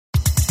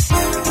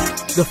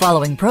The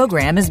following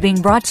program is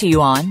being brought to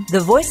you on the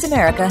Voice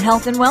America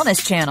Health and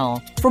Wellness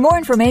Channel. For more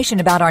information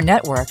about our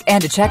network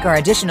and to check our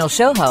additional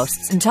show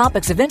hosts and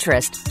topics of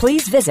interest,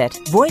 please visit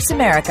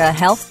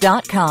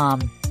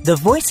voiceamericahealth.com. The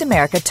Voice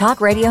America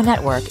Talk Radio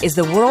Network is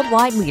the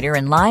worldwide leader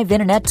in live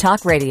Internet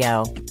talk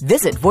radio.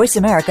 Visit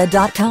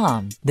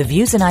voiceamerica.com. The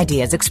views and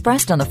ideas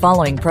expressed on the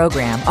following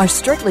program are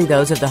strictly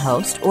those of the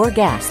host or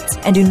guests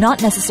and do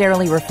not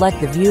necessarily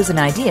reflect the views and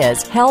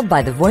ideas held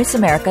by the Voice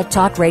America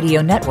Talk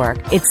Radio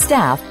Network, its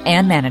staff,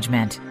 and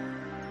management.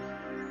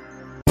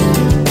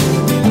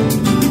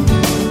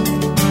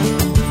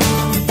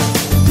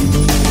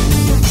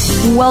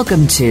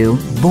 Welcome to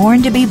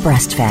Born to be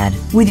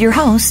Breastfed with your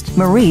host,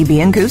 Marie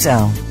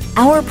Biancuzzo.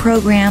 Our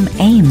program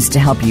aims to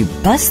help you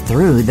bust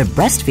through the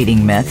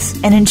breastfeeding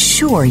myths and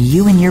ensure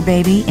you and your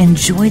baby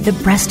enjoy the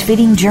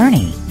breastfeeding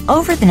journey.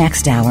 Over the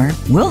next hour,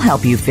 we'll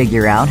help you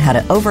figure out how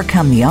to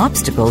overcome the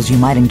obstacles you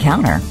might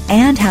encounter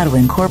and how to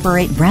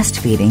incorporate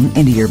breastfeeding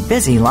into your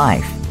busy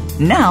life.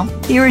 Now,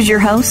 here is your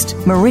host,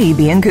 Marie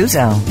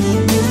Biancuzzo.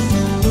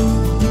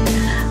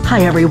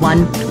 Hi,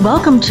 everyone.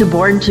 Welcome to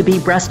Born to be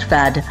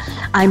Breastfed.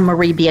 I'm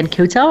Marie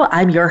Biancuzzo.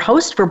 I'm your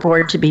host for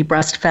Born to be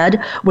Breastfed,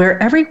 where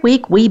every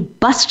week we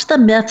bust the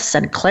myths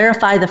and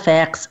clarify the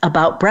facts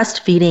about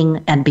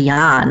breastfeeding and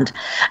beyond.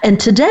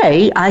 And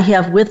today I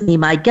have with me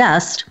my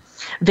guest,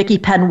 Vicki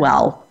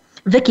Penwell.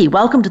 Vicki,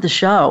 welcome to the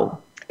show.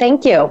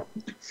 Thank you.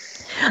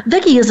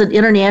 Vicki is an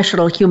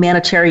international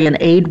humanitarian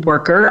aid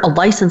worker, a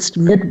licensed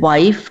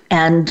midwife,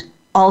 and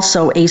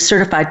also a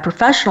certified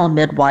professional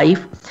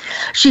midwife.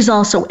 She's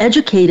also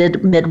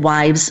educated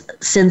midwives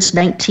since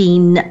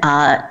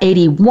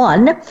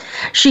 1981.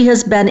 She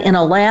has been in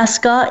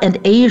Alaska and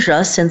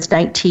Asia since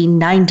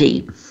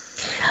 1990.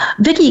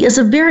 Vicki is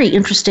a very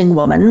interesting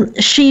woman.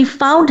 She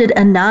founded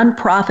a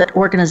nonprofit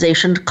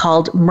organization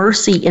called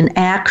Mercy in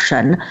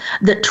Action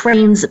that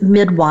trains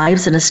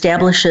midwives and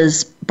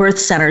establishes birth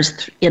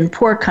centers in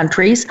poor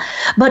countries.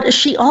 But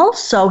she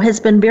also has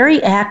been very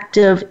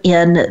active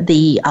in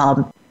the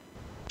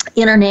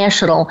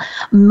International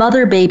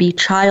Mother-Baby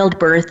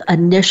Childbirth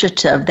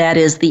Initiative, that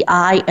is the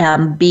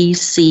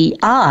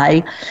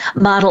IMBCI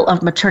model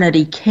of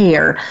maternity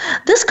care.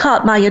 This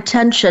caught my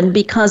attention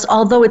because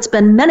although it's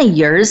been many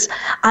years,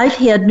 I've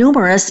had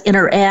numerous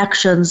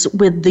interactions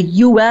with the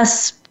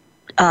U.S.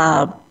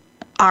 arm,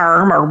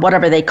 or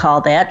whatever they call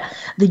that,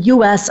 the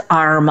U.S.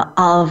 arm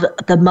of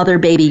the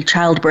Mother-Baby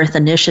Childbirth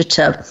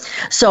Initiative.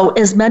 So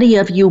as many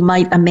of you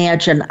might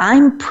imagine,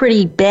 I'm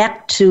pretty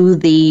back to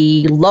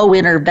the low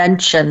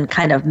intervention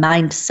kind of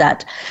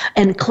mindset,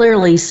 and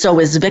clearly so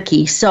is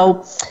Vicki.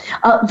 So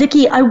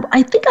Vicki,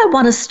 I think I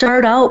want to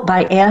start out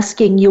by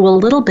asking you a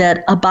little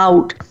bit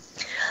about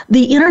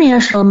the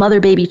International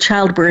Mother-Baby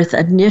Childbirth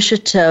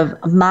Initiative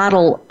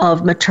model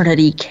of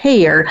maternity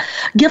care.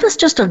 Give us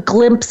just a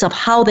glimpse of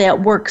how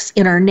that works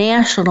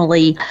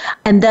internationally,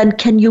 and then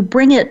can you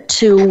bring it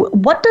to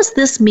what does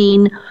this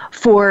mean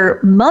for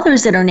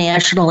mothers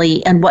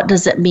internationally, and what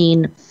does it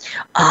mean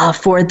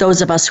for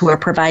those of us who are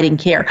providing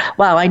care?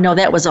 Wow, I know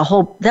that was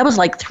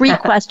like three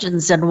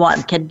questions in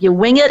one. Can you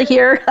wing it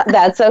here?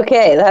 That's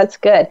okay. That's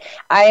good.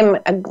 I'm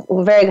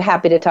very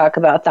happy to talk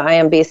about the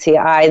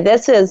IMBCI.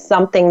 This is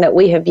something that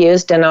we have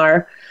used in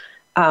our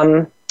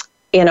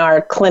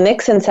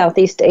clinics in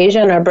Southeast Asia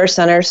and our birth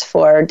centers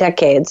for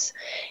decades,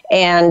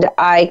 and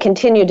I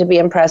continue to be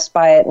impressed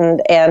by it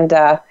and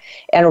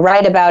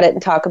write about it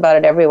and talk about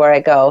it everywhere I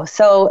go.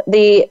 So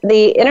the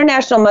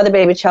International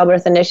Mother-Baby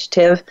Childbirth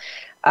Initiative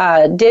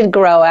did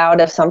grow out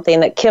of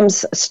something that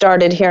Kim's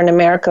started here in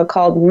America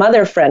called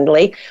Mother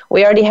Friendly.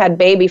 We already had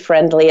Baby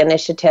Friendly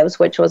initiatives,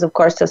 which was, of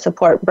course, to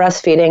support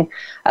breastfeeding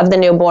of the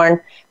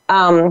newborn.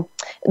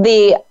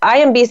 The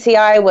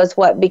IMBCI was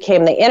what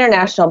became the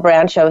international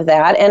branch of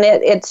that, and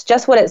it's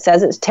just what it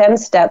says. It's 10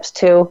 steps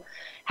to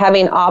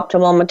having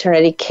optimal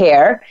maternity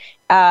care.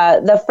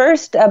 The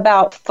first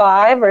about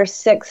 5 or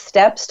 6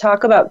 steps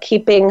talk about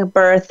keeping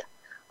birth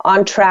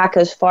on track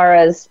as far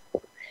as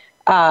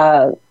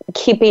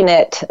keeping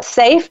it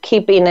safe,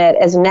 keeping it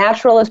as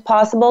natural as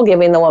possible,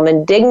 giving the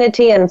woman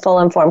dignity and full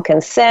informed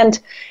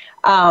consent,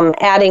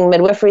 adding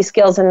midwifery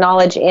skills and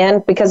knowledge in,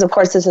 because of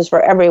course this is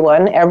for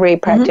everyone, every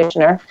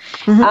practitioner.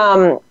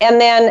 Mm-hmm.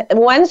 And then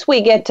once we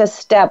get to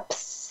step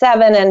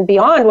 7 and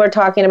beyond, we're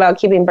talking about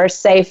keeping birth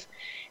safe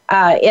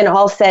in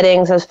all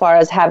settings as far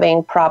as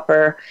having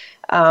proper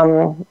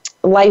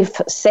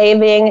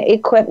life-saving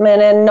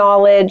equipment and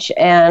knowledge,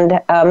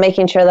 and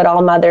making sure that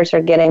all mothers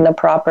are getting the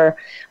proper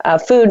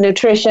food,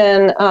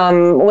 nutrition,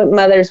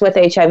 mothers with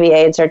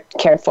HIV/AIDS are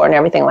cared for and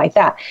everything like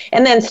that.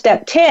 And then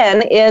step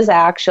 10 is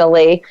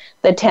actually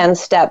the 10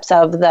 steps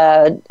of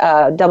the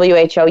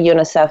WHO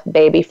UNICEF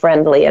Baby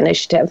Friendly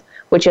Initiative,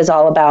 which is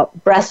all about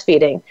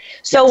breastfeeding.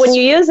 So when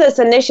you use this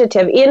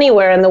initiative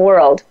anywhere in the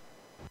world,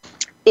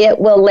 it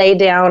will lay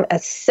down a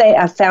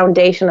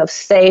foundation of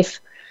safe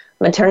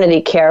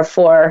maternity care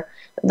for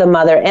the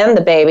mother and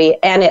the baby,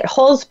 and it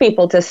holds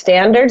people to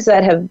standards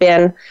that have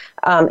been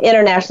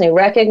internationally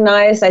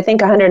recognized. I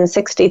think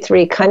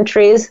 163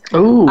 countries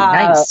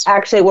nice.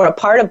 Actually were a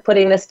part of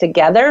putting this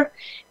together.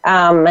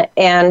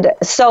 And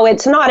so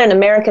it's not an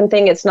American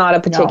thing. It's not a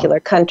particular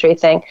country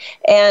thing.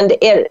 And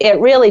it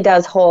really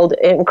does hold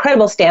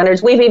incredible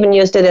standards. We've even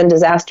used it in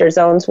disaster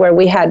zones where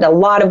we had a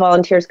lot of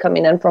volunteers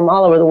coming in from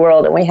all over the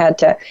world, and we had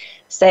to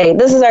say,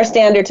 this is our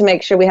standard to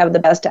make sure we have the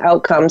best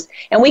outcomes.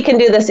 And we can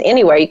do this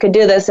anywhere. You could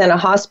do this in a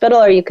hospital,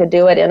 or you could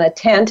do it in a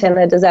tent in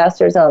a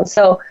disaster zone.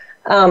 So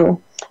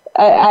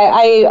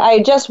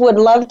I just would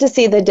love to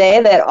see the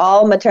day that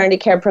all maternity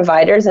care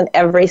providers in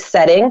every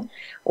setting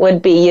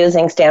would be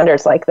using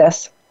standards like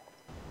this.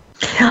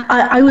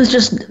 I was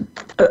just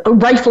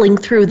rifling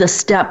through the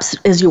steps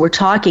as you were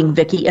talking,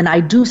 Vicki, and I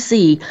do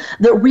see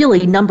that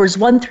really numbers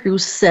 1 through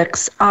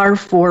 6 are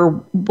for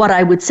what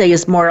I would say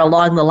is more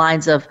along the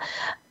lines of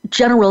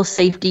general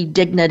safety,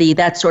 dignity,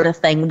 that sort of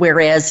thing,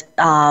 whereas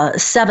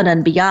 7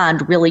 and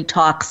beyond really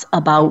talks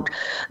about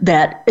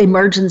that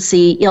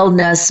emergency,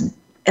 illness,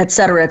 et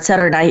cetera,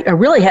 and I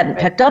really hadn't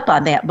picked up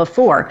on that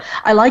before.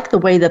 I like the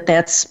way that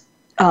that's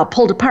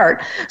pulled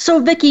apart.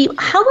 So, Vicki,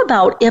 how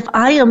about if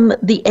I am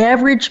the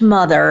average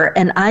mother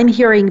and I'm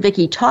hearing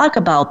Vicki talk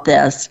about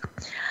this,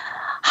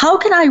 how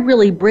can I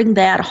really bring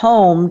that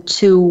home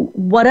to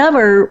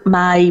whatever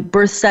my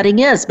birth setting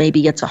is?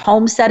 Maybe it's a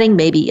home setting,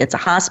 maybe it's a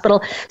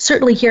hospital.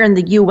 Certainly here in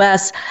the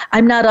U.S.,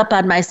 I'm not up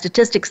on my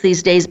statistics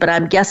these days, but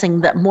I'm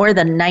guessing that more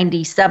than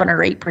 97 or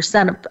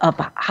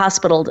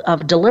 8%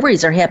 of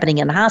deliveries are happening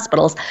in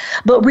hospitals.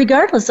 But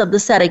regardless of the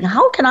setting,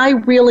 how can I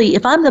really,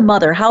 if I'm the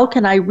mother, how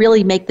can I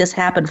really make this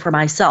happen for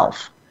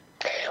myself?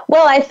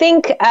 Well, I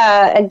think,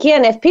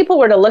 again, if people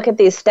were to look at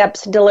these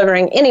steps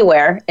delivering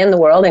anywhere in the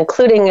world,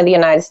 including in the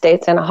United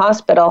States in a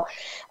hospital,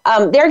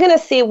 they're going to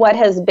see what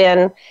has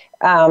been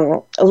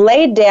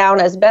laid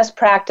down as best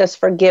practice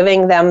for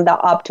giving them the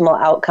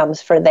optimal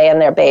outcomes for they and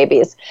their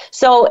babies.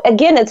 So,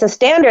 again, it's a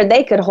standard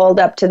they could hold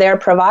up to their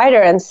provider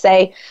and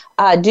say,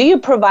 do you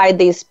provide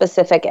these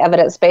specific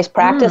evidence-based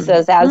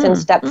practices as in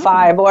step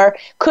 5? Or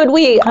could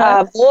we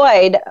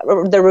avoid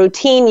the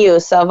routine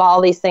use of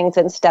all these things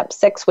in step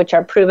 6, which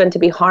are proven to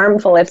be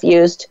harmful if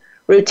used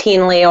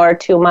routinely or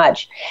too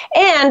much?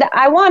 And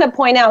I want to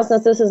point out,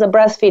 since this is a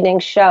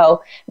breastfeeding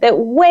show, that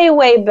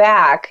way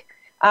back,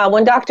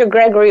 when Dr.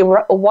 Gregory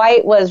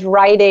White was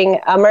writing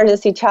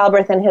Emergency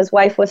Childbirth and his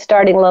wife was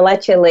starting La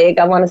Leche League,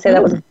 I want to say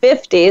that was the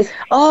 50s.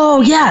 Oh,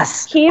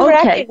 yes. He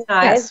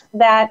recognized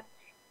that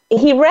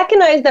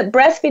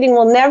breastfeeding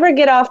will never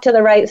get off to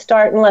the right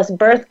start unless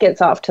birth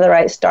gets off to the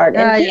right start.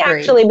 And he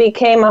actually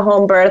became a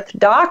home birth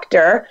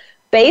doctor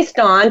based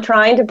on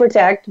trying to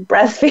protect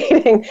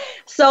breastfeeding.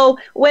 So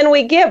when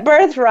we get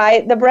birth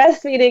right, the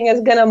breastfeeding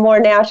is going to more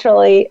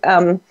naturally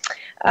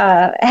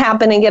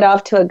happen and get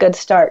off to a good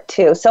start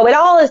too. So it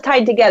all is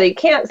tied together. You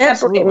can't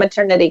separate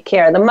maternity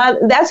care.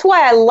 That's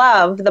why I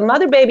love the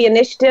Mother Baby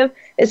Initiative.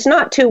 It's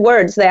not 2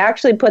 words. They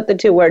actually put the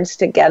 2 words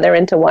together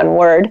into 1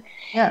 word.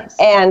 Yes.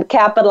 And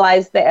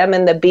capitalize the M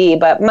and the B.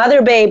 But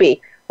Mother Baby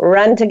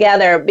run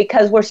together,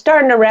 because we're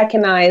starting to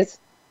recognize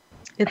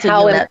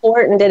how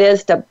important it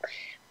is to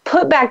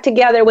put back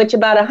together, which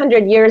about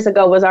 100 years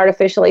ago was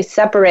artificially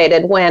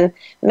separated. When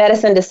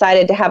medicine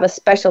decided to have a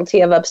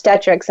specialty of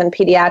obstetrics and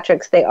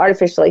pediatrics, they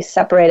artificially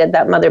separated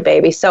that mother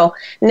baby. So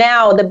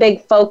now the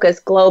big focus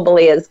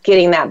globally is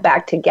getting that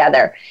back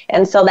together.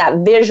 And so that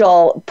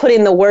visual,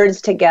 putting the words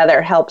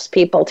together, helps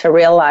people to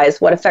realize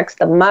what affects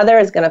the mother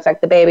is going to affect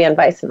the baby and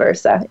vice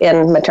versa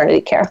in maternity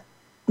care.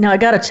 Now, I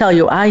got to tell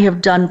you, I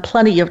have done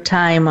plenty of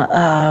time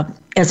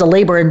as a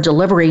labor and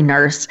delivery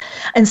nurse,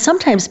 and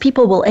sometimes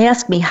people will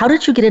ask me, how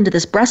did you get into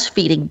this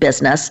breastfeeding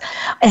business?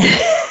 And,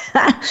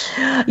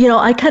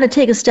 I kind of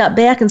take a step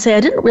back and say,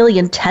 I didn't really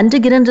intend to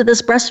get into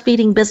this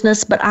breastfeeding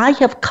business, but I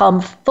have come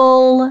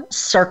full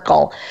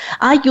circle.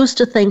 I used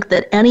to think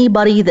that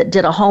anybody that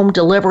did a home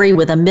delivery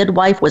with a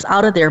midwife was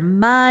out of their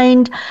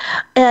mind,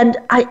 and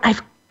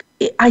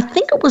I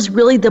think it was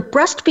really the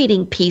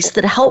breastfeeding piece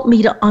that helped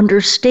me to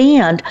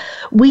understand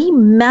we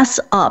mess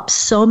up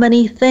so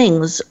many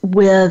things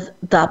with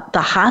the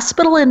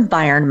hospital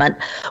environment,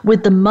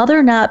 with the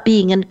mother not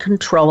being in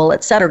control,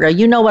 et cetera.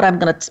 You know what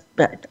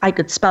I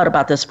could spout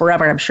about this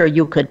forever. I'm sure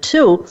you could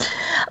too.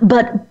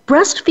 But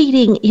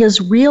breastfeeding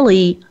is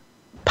really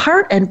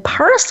part and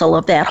parcel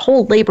of that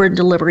whole labor and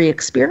delivery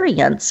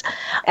experience.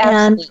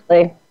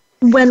 Absolutely.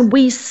 And when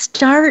we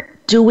start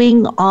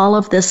doing all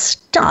of this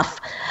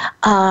stuff,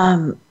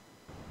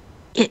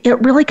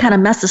 it really kind of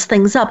messes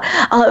things up.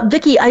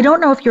 Vicki, I don't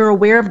know if you're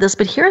aware of this,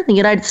 but here in the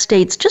United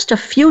States, just a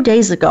few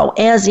days ago,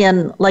 as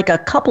in like a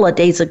couple of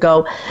days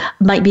ago,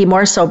 might be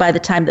more so by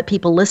the time that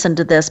people listen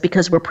to this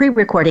because we're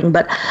pre-recording,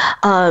 but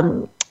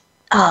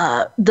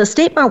the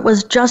statement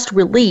was just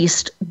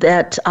released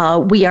that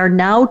we are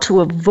now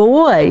to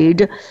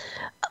avoid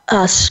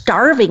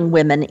starving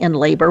women in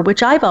labor,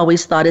 which I've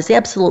always thought is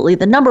absolutely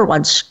the number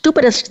one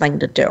stupidest thing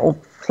to do.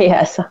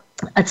 Yes.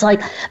 It's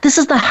like, this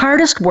is the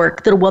hardest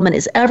work that a woman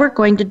is ever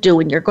going to do,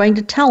 and you're going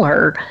to tell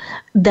her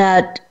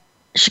that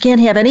she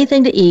can't have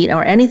anything to eat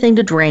or anything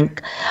to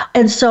drink.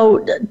 And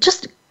so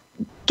just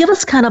give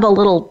us kind of a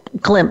little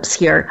glimpse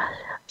here.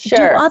 Sure.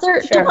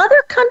 Do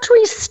other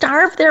countries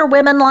starve their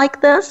women like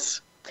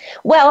this?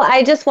 Well,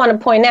 I just want to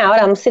point out,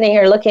 I'm sitting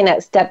here looking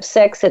at step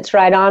 6. It's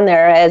right on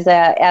there as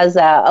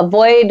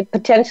avoid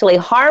potentially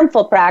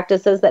harmful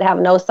practices that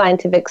have no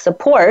scientific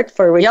support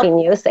for routine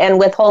use, and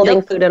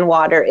withholding food and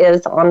water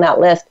is on that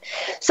list.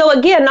 So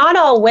again, not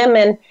all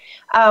women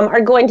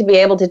are going to be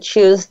able to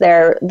choose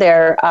their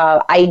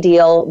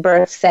ideal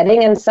birth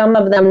setting, and some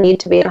of them need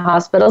to be in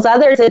hospitals.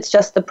 Others, it's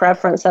just the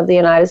preference of the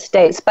United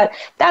States. But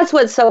that's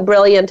what's so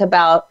brilliant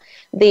about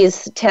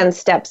these 10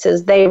 steps,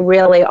 is they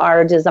really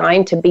are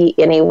designed to be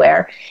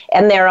anywhere.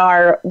 And there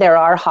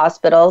are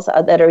hospitals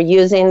that are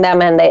using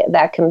them, and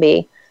that can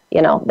be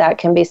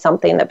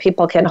something that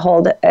people can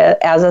hold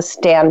as a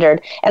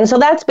standard. And so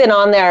that's been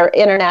on there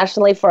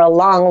internationally for a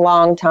long,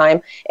 long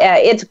time.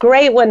 It's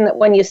great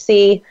when you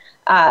see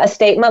a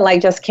statement like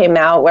just came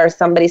out where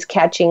somebody's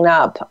catching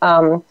up.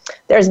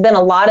 There's been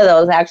a lot of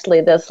those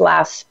actually this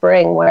last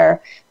spring where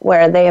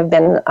they have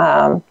been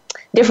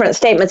different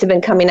statements have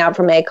been coming out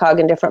from ACOG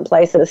in different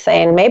places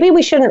saying maybe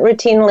we shouldn't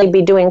routinely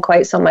be doing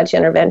quite so much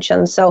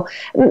intervention. So,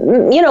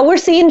 we're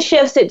seeing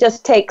shifts. It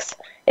takes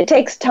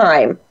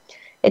time.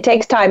 It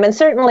takes time. And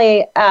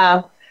certainly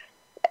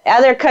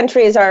other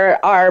countries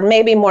are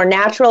maybe more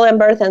natural in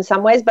birth in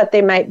some ways, but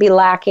they might be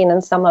lacking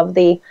in some of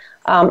the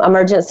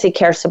emergency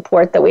care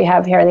support that we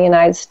have here in the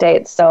United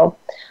States. So,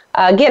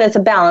 again, it's a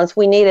balance.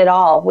 We need it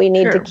all. We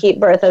need to keep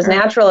birth as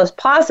natural as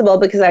possible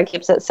because that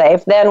keeps it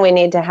safe. Then we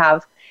need to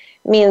have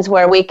means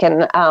where we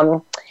can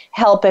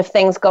help if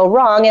things go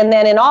wrong. And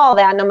then in all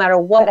that, no matter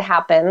what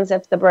happens,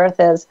 if the birth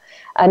is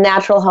a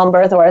natural home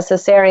birth or a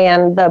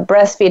cesarean, the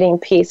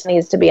breastfeeding piece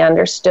needs to be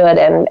understood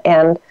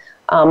and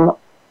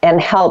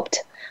helped.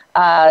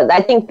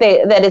 I think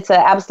that it's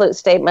an absolute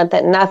statement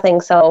that nothing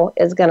so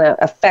is going to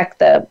affect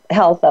the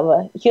health of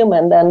a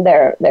human than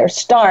their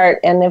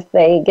start. And if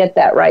they get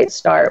that right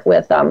start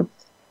with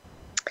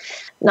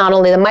not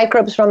only the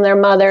microbes from their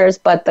mothers,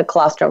 but the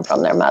colostrum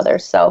from their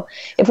mothers. So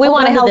if we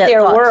want a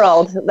healthier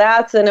world,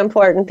 that's an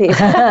important piece.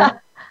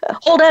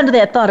 Hold on to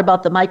that thought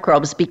about the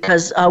microbes,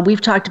 because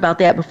we've talked about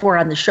that before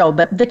on the show.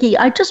 But Vicki,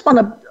 I just want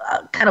to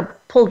kind of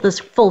pull this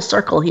full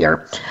circle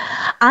here.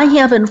 I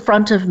have in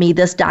front of me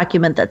this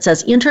document that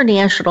says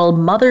International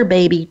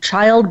Mother-Baby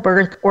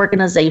Childbirth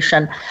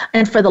Organization.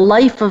 And for the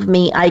life of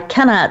me, I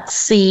cannot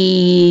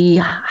see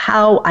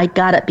how I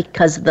got it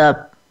because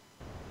the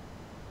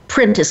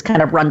print is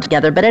kind of run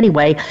together. But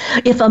anyway,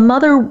 if a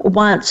mother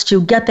wants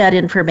to get that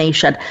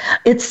information,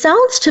 it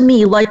sounds to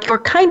me like you're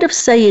kind of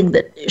saying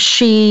that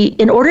she,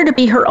 in order to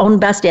be her own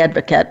best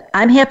advocate,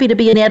 I'm happy to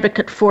be an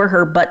advocate for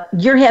her, but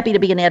you're happy to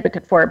be an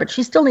advocate for her, but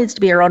she still needs to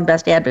be her own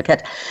best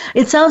advocate.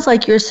 It sounds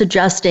like you're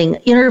suggesting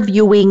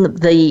interviewing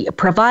the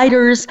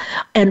providers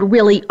and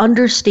really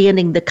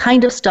understanding the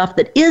kind of stuff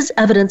that is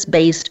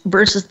evidence-based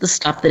versus the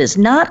stuff that is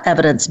not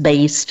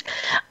evidence-based,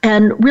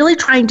 and really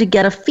trying to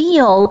get a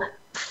feel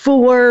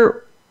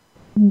for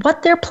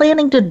what they're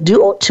planning to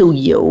do to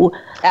you.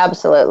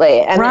 Absolutely.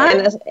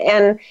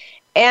 And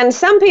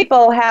some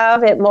people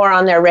have it more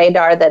on their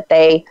radar that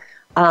they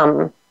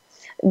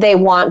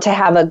want to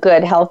have a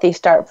good, healthy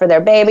start for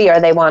their baby,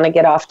 or they want to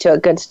get off to a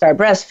good start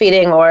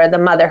breastfeeding, or the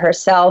mother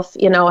herself,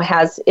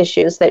 has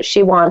issues that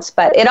she wants,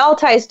 but it all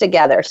ties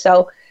together.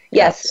 So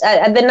yes,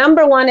 the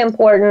number one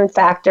important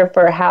factor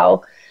for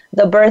how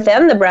the birth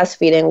and the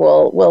breastfeeding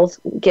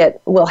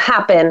will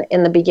happen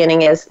in the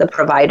beginning is the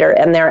provider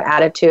and their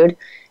attitude,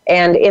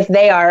 and if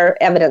they are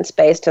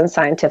evidence-based and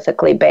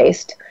scientifically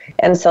based.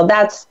 And so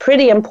that's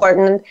pretty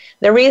important.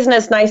 The reason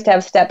it's nice to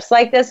have steps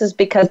like this is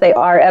because they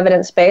are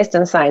evidence-based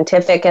and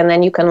scientific, and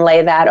then you can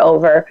lay that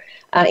over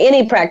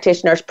any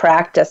practitioner's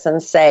practice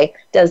and say,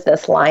 does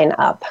this line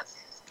up?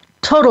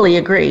 Totally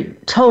agree.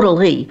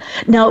 Totally.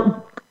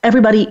 Now,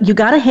 everybody, you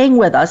got to hang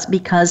with us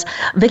because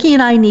Vicki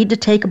and I need to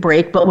take a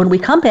break. But when we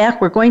come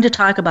back, we're going to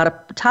talk about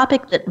a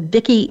topic that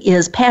Vicki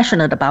is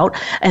passionate about,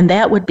 and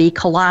that would be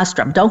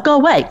colostrum. Don't go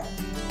away.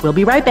 We'll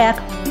be right back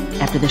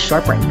after this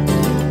short break.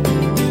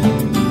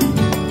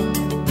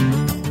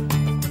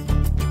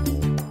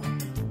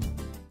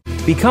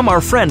 Become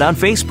our friend on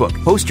Facebook.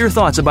 Post your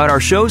thoughts about our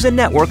shows and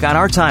network on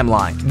our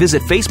timeline.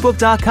 Visit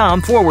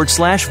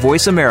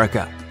facebook.com/Voice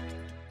America.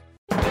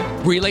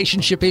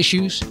 Relationship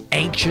issues?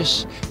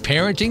 Anxious?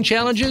 Parenting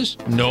challenges?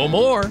 No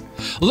more.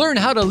 Learn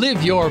how to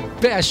live your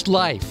best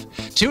life.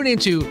 Tune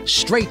into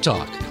Straight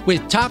Talk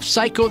with top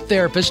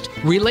psychotherapist,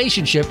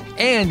 relationship,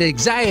 and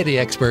anxiety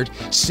expert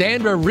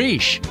Sandra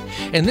Reisch.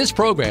 In this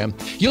program,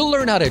 you'll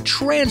learn how to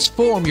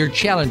transform your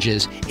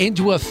challenges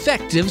into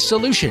effective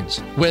solutions,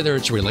 whether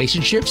it's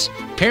relationships,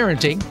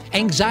 parenting,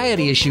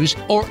 anxiety issues,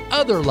 or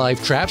other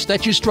life traps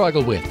that you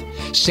struggle with.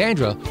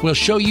 Sandra will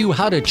show you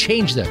how to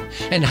change them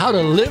and how to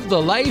live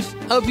the life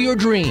of your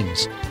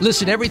dreams.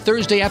 Listen every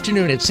Thursday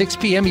afternoon at 6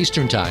 p.m.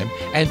 Eastern Time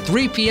and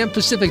 3 p.m.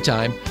 Pacific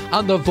Time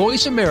on the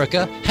Voice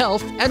America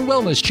Health and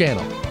Wellness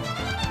Channel.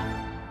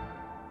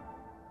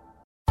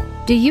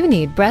 Do you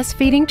need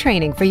breastfeeding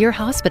training for your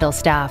hospital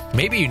staff?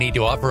 Maybe you need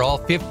to offer all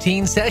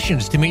 15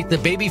 sessions to meet the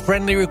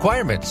baby-friendly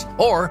requirements.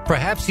 Or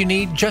perhaps you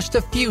need just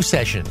a few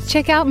sessions.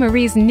 Check out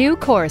Marie's new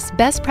course,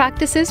 Best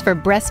Practices for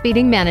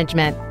Breastfeeding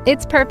Management.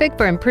 It's perfect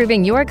for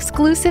improving your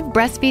exclusive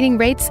breastfeeding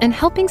rates and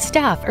helping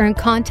staff earn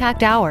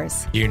contact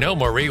hours. You know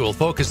Marie will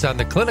focus on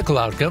the clinical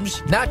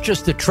outcomes, not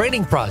just the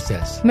training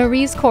process.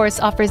 Marie's course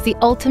offers the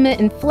ultimate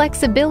in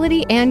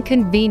flexibility and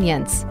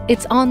convenience.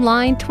 It's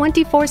online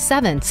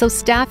 24/7, so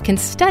staff can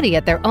study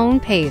at their own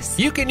pace.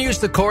 You can use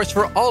the course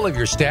for all of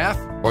your staff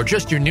or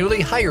just your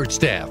newly hired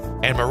staff.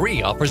 And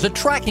Marie offers a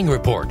tracking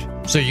report,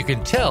 so you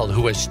can tell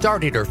who has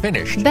started or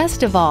finished.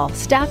 Best of all,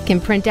 staff can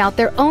print out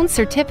their own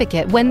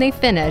certificate when they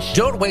finish.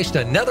 Don't waste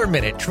another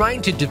minute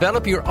trying to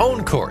develop your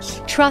own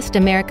course. Trust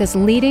America's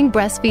leading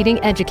breastfeeding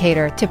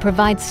educator to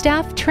provide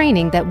staff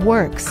training that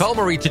works. Call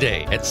Marie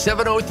today at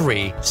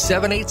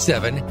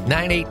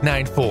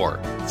 703-787-9894.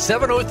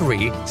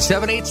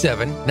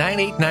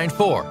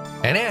 703-787-9894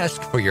 and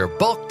ask for your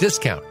bulk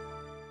discount.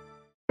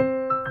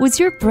 Was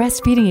your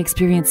breastfeeding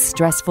experience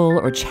stressful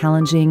or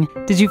challenging?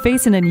 Did you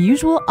face an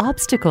unusual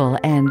obstacle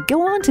and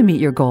go on to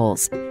meet your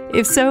goals?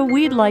 If so,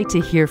 we'd like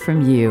to hear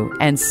from you,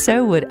 and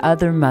so would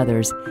other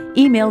mothers.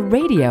 Email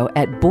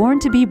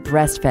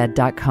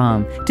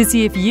radio@borntobebreastfed.com to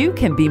see if you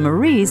can be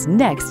Marie's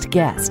next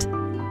guest.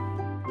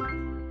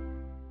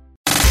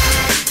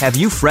 Have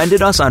you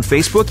friended us on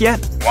Facebook yet?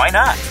 Why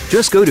not?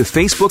 Just go to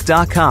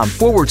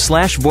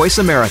facebook.com/Voice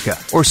America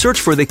or search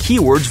for the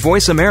keywords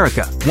Voice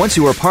America. Once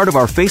you are part of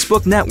our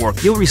Facebook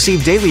network, you'll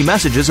receive daily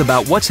messages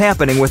about what's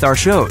happening with our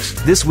shows,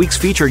 this week's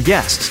featured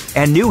guests,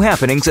 and new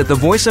happenings at the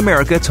Voice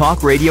America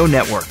Talk Radio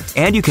Network.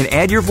 And you can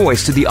add your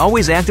voice to the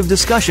always active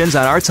discussions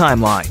on our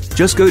timeline.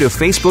 Just go to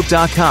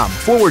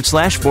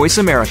facebook.com/Voice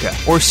America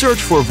or search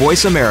for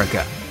Voice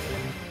America.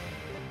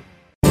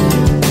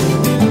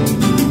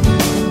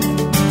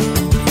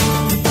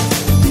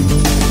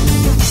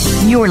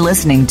 You're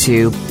listening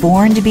to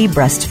Born to be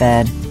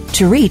Breastfed.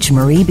 To reach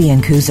Marie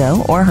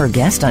Biancuzzo or her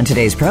guest on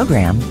today's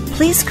program,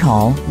 please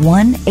call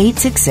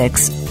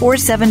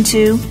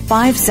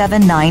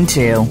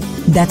 1-866-472-5792.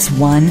 That's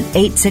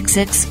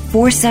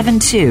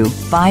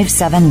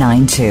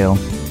 1-866-472-5792.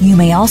 You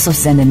may also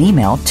send an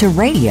email to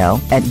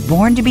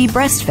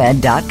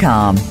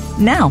radio@borntobebreastfed.com.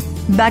 Now,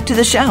 back to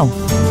the show.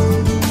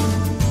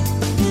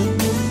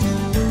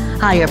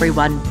 Hi,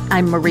 everyone.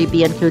 I'm Marie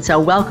Biancuzzo.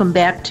 Welcome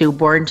back to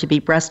Born to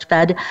be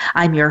Breastfed.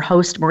 I'm your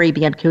host, Marie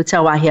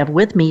Biancuzzo. I have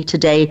with me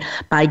today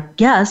my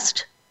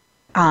guest,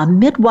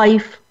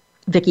 midwife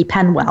Vicki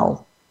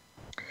Penwell.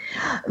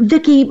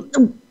 Vicki,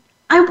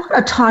 I want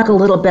to talk a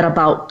little bit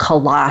about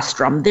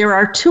colostrum. There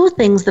are two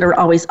things that are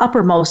always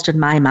uppermost in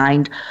my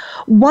mind.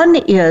 One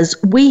is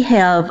we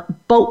have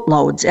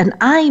boatloads, and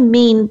I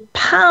mean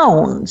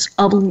pounds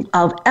of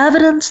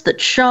evidence that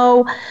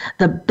show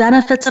the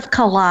benefits of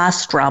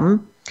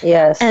colostrum.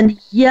 Yes. And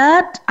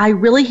yet I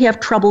really have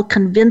trouble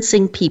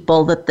convincing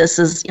people that this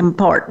is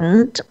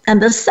important.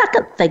 And the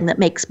second thing that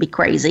makes me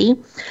crazy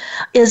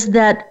is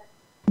that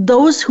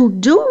those who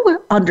do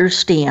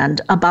understand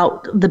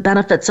about the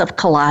benefits of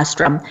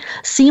colostrum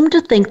seem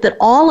to think that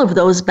all of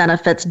those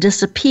benefits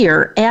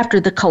disappear after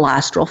the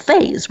colostral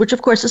phase, which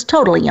of course is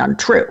totally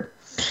untrue.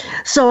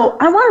 So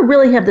I want to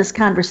really have this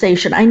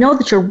conversation. I know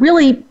that you're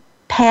really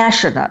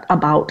passionate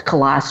about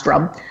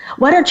colostrum.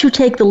 Why don't you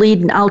take the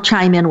lead and I'll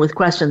chime in with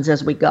questions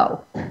as we go.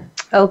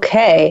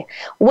 Okay.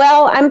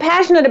 Well, I'm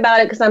passionate about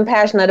it because I'm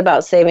passionate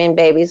about saving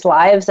babies'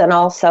 lives and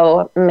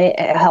also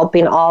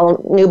helping all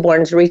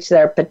newborns reach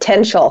their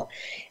potential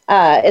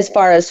as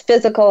far as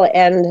physical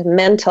and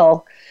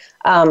mental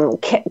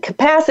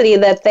capacity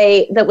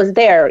that was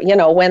there,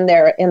 when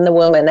they're in the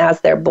womb and as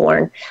they're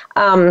born.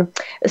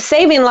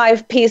 Saving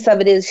life piece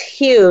of it is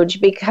huge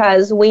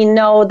because we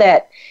know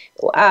that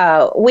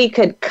we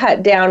could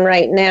cut down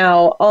right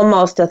now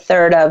almost a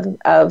third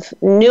of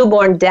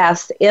newborn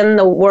deaths in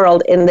the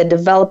world, in the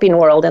developing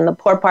world, in the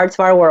poor parts of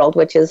our world,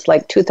 which is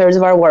like 2/3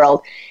 of our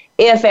world,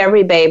 if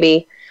every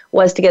baby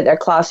was to get their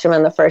colostrum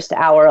in the first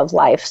hour of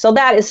life. So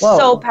that is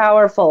so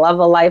powerful of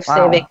a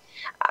life-saving. Wow.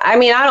 I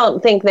mean, I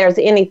don't think there's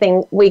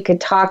anything we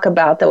could talk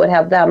about that would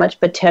have that much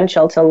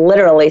potential to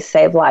literally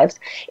save lives.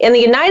 In the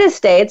United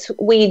States,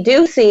 we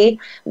do see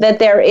that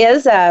there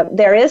is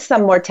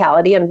some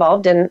mortality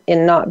involved in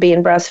not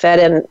being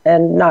breastfed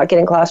and not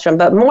getting colostrum,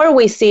 but more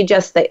we see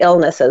just the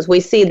illnesses.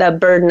 We see the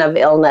burden of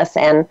illness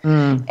and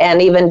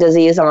even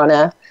disease on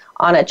a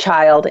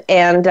child.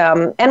 And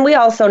we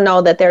also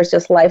know that there's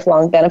just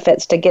lifelong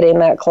benefits to getting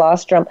that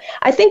colostrum.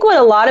 I think what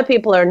a lot of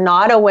people are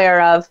not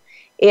aware of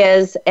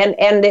is, and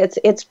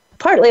it's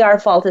partly our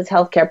fault as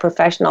healthcare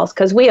professionals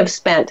because we have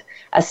spent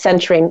a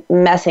century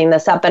messing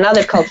this up, and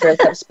other cultures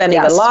have spent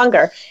even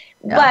longer.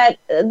 Yeah. But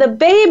the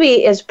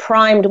baby is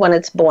primed when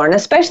it's born,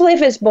 especially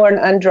if it's born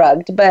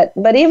undrugged.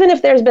 But even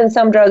if there's been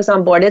some drugs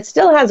on board, it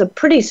still has a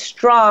pretty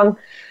strong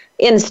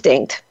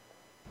instinct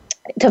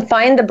to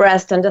find the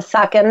breast and to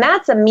suck, and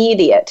that's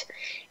immediate.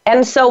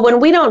 And so when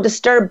we don't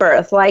disturb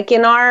birth, like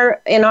in our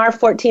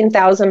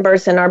 14,000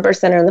 births in our birth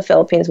center in the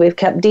Philippines, we've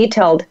kept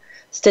detailed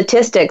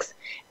statistics.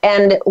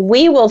 And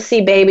we will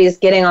see babies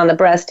getting on the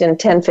breast in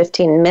 10,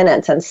 15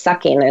 minutes and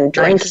sucking and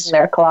drinking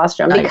their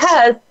colostrum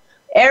because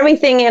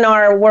everything in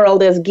our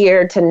world is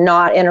geared to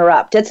not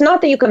interrupt. It's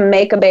not that you can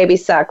make a baby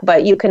suck,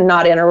 but you can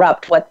not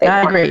interrupt what they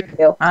want to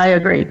do. I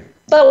agree.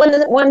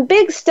 But when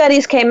big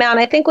studies came out,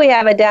 I think we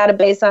have a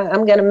database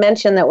I'm going to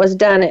mention that was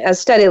done, a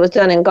study that was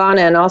done in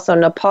Ghana and also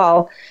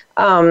Nepal,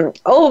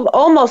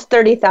 almost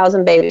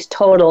 30,000 babies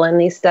total in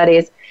these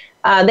studies.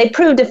 They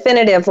proved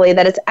definitively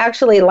that it's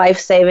actually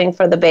life-saving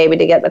for the baby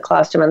to get the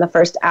colostrum in the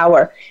first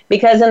hour,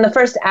 because in the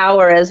first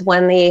hour is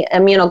when the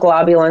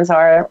immunoglobulins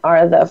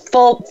are the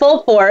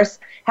full force,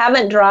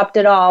 haven't dropped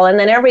at all, and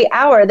then every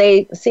hour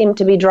they seem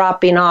to be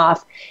dropping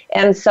off.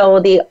 And so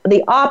the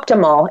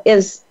optimal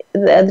is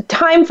the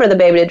time for the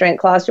baby to drink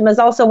colostrum is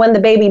also when the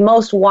baby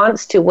most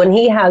wants to, when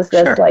he has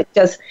this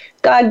just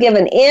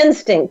God-given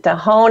instinct to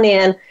hone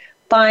in,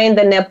 find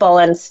the nipple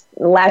and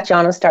latch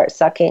on and start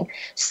sucking.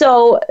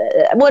 So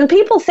when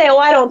people say, oh,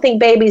 I don't think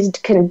babies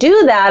can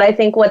do that, I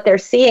think what they're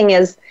seeing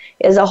is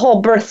a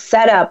whole birth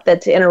setup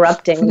that's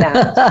interrupting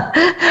that.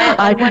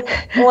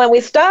 and when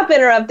we stop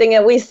interrupting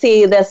it, we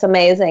see this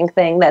amazing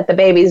thing that the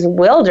babies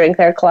will drink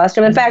their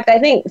colostrum. In fact, I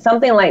think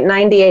something like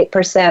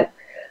 98%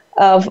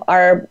 of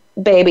our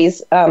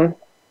babies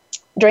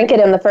drink it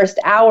in the first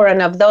hour,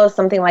 and of those,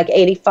 something like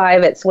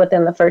 85, it's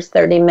within the first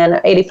 30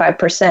 minutes.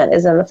 85%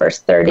 is in the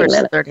first 30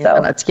 minutes. 30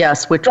 minutes,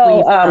 yes, which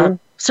we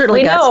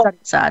certainly got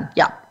studies on.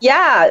 Yeah.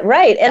 Yeah,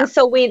 right. And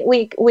so we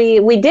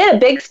did a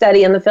big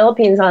study in the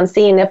Philippines on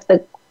seeing if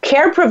the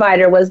care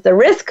provider was the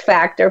risk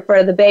factor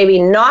for the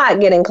baby not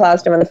getting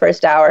colostrum in the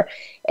first hour.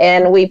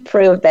 And we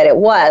proved that it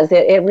was.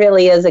 It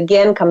really is,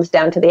 again, comes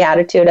down to the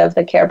attitude of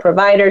the care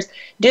providers.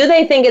 Do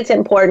they think it's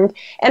important?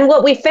 And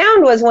what we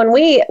found was when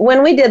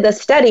we did the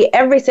study,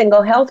 every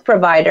single health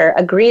provider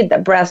agreed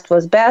that breast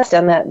was best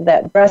and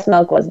that breast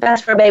milk was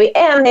best for a baby,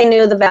 and they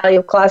knew the value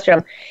of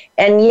colostrum.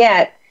 And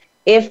yet,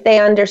 if they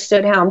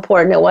understood how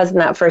important it was in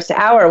that first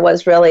hour,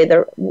 was really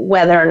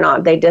whether or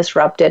not they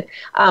disrupted.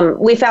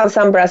 We found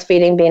some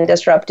breastfeeding being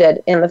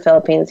disrupted in the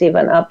Philippines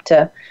even up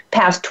to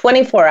past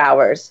 24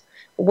 hours,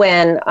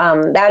 when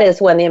that is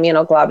when the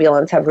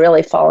immunoglobulins have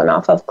really fallen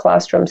off of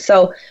colostrum.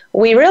 So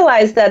we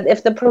realized that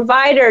if the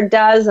provider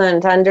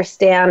doesn't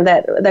understand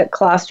that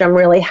colostrum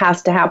really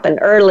has to happen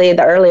early,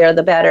 the earlier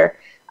the better,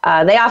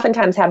 they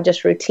oftentimes have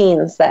just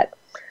routines that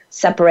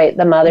separate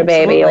the mother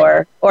baby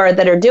or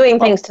that are doing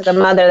things to the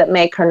mother that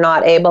make her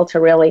not able to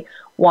really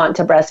want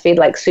to breastfeed,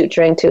 like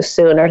suturing too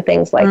soon or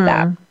things like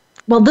that.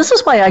 Well, this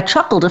is why I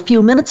chuckled a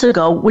few minutes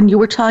ago when you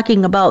were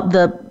talking about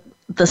the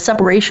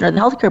separation of the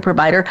healthcare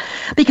provider,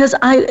 because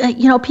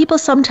people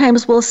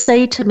sometimes will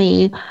say to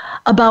me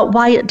about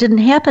why it didn't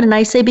happen, and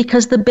I say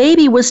because the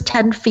baby was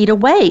 10 feet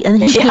away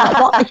and he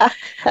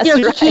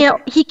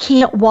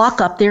can't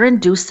walk up there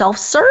and do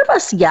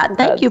self-service yet.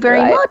 Thank you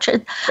very much.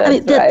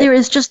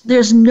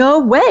 There's no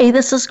way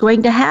this is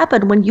going to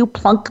happen when you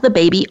plunk the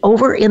baby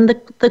over in the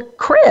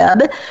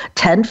crib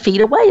 10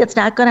 feet away. It's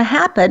not going to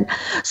happen.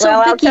 So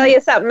I'll tell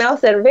you something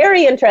else that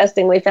very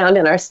interesting we found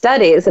in our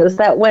studies is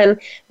that when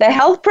the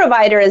health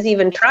provider is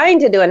even trying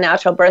to do a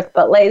natural birth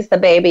but lays the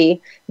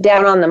baby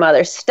down on the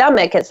mother's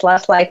stomach, it's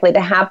less likely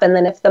to happen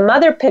than if the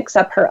mother picks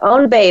up her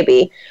own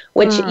baby,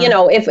 which,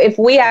 if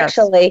we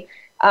actually,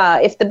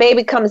 if the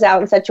baby comes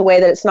out in such a way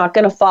that it's not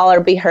going to fall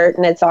or be hurt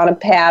and it's on a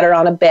pad or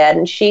on a bed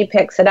and she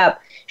picks it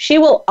up, she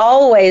will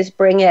always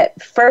bring it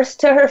first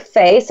to her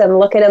face and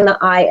look it in the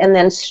eye and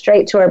then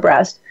straight to her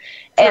breast.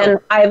 And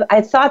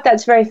I thought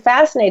that's very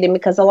fascinating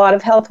because a lot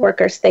of health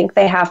workers think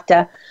they have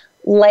to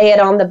lay it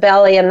on the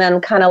belly and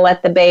then kind of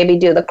let the baby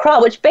do the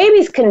crawl, which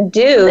babies can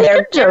do.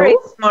 They're very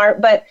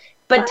smart, but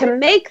to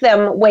make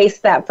them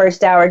waste that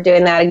first hour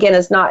doing that, again,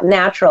 is not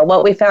natural.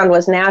 What we found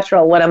was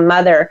natural when a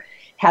mother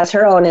has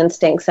her own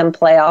instincts in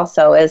play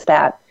also is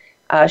that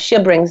she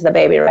brings the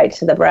baby right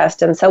to the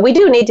breast. And so we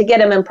do need to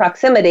get him in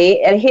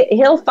proximity, and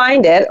he'll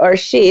find it, or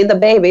she, the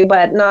baby,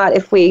 but not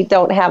if we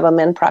don't have him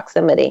in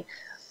proximity.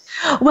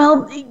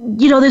 Well,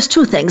 there's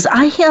two things.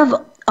 I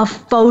have a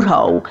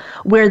photo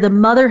where the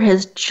mother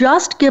has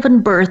just given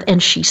birth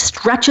and she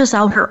stretches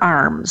out her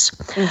arms.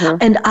 Mm-hmm.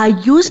 And I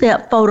use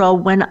that photo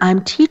when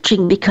I'm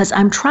teaching because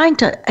I'm trying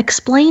to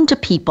explain to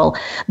people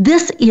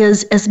this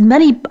is as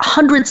many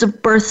hundreds of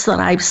births that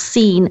I've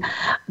seen.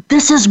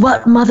 This is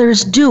what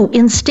mothers do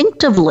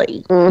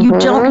instinctively. Mm-hmm. You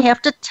don't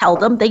have to tell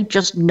them. They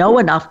just know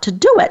enough to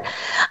do it.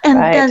 And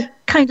then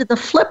kind of the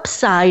flip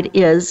side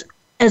is,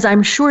 as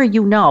I'm sure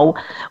you know,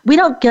 we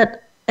don't get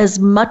as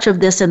much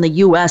of this in the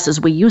U.S. as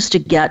we used to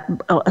get,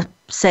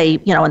 say,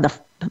 in the,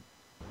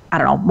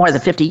 more than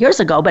 50 years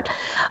ago,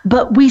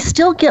 but we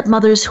still get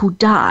mothers who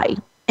die.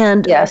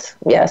 And yes.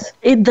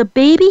 The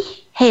baby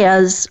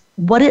has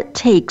what it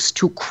takes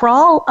to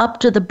crawl up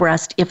to the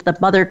breast if the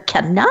mother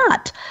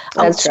cannot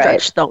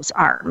outstretch those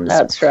arms.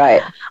 That's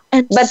right.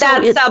 But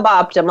that's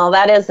suboptimal.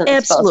 That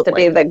isn't supposed to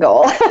be the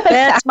goal.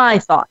 That's my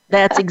thought.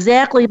 That's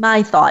exactly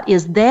my thought.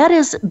 Is there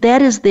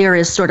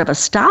is sort of a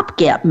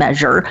stopgap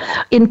measure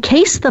in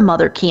case the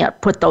mother can't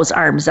put those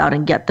arms out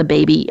and get the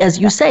baby. As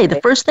you say,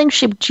 the first thing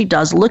she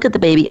does, look at the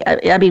baby.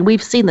 I mean,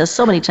 we've seen this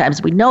so many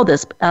times. We know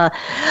this.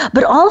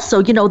 But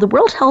also, the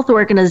World Health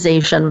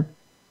Organization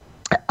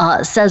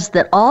says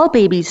that all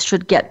babies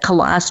should get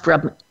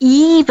colostrum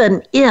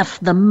even if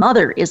the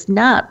mother is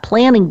not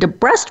planning to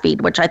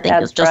breastfeed, which I think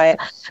is just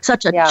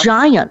such a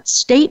giant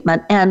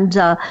statement. And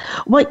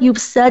what you've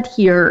said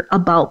here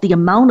about the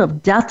amount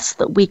of deaths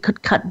that we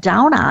could cut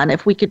down on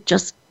if we could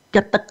just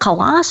get the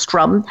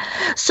colostrum.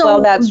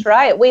 Well, that's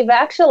right. We've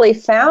actually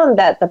found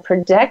that the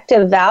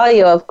predictive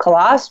value of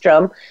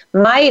colostrum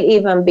might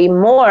even be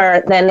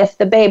more than if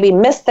the baby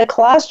missed the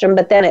colostrum,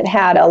 but then it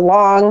had a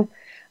long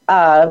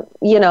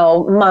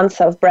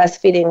months of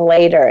breastfeeding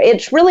later.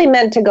 It's really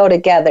meant to go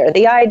together.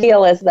 The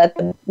ideal is that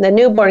the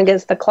newborn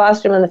gets the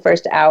colostrum in the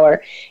first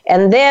hour,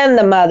 and then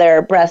the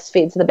mother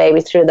breastfeeds the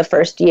baby through the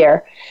first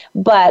year.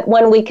 But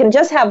when we can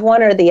just have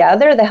one or the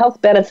other, the health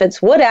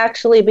benefits would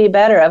actually be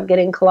better of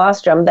getting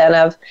colostrum than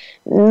of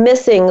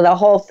missing the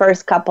whole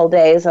first couple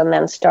days and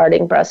then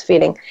starting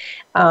breastfeeding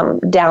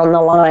down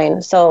the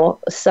line. So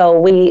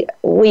we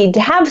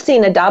have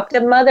seen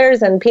adoptive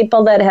mothers and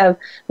people that have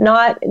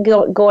not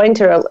going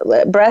to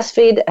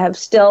breastfeed have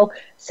still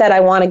said,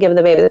 I want to give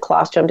the baby the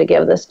colostrum to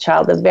give this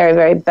child the very,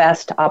 very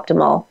best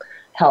optimal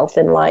health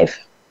in life.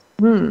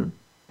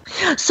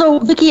 So,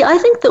 Vicki, I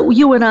think that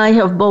you and I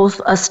have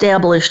both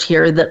established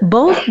here that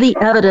both the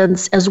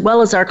evidence as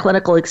well as our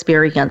clinical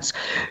experience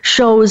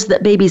shows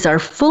that babies are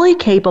fully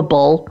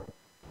capable.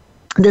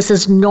 This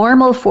is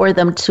normal for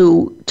them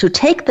to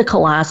take the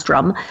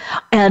colostrum,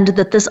 and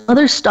that this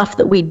other stuff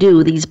that we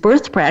do, these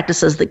birth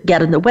practices that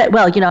get in the way,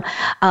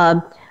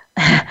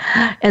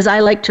 as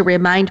I like to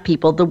remind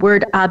people, the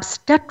word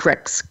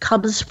obstetrics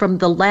comes from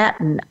the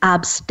Latin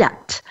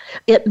obstet.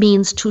 It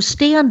means to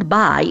stand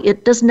by.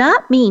 It does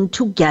not mean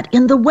to get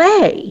in the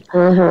way.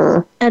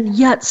 Mm-hmm. And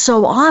yet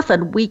so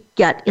often we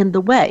get in the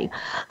way.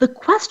 The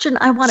question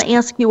I want to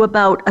ask you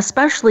about,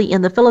 especially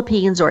in the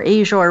Philippines or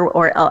Asia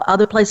or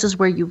other places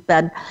where you've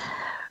been,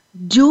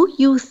 do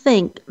you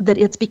think that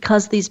it's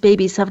because these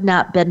babies have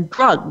not been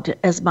drugged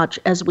as much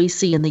as we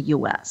see in the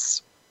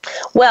U.S.?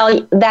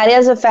 Well, that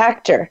is a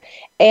factor.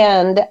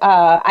 And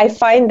I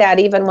find that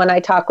even when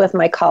I talk with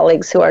my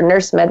colleagues who are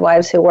nurse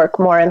midwives who work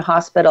more in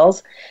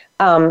hospitals,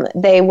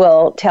 they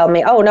will tell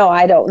me, oh, no,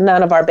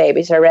 none of our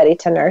babies are ready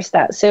to nurse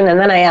that soon. And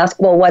then I ask,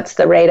 well, what's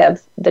the rate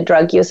of the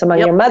drug use among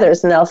your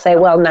mothers? And they'll say,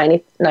 well,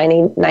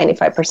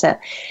 95%.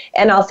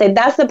 And I'll say,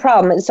 that's the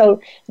problem. And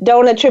so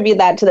don't attribute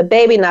that to the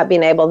baby not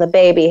being able. The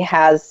baby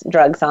has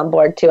drugs on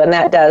board too, and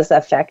that does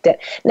affect it.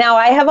 Now,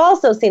 I have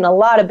also seen a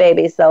lot of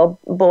babies, though,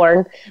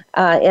 born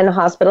in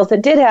hospitals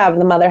that did have,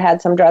 the mother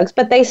had some drugs,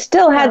 but they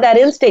still had that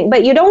instinct.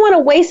 But you don't want to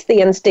waste the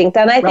instinct.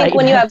 And I think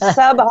when you have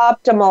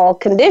suboptimal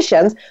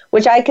conditions,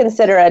 which I consider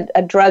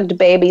a drugged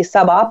baby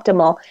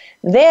suboptimal,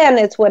 then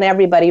it's when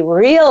everybody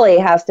really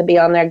has to be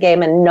on their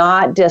game and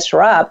not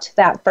disrupt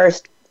that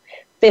first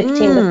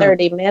 15 to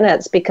 30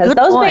 minutes, because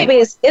those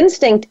babies'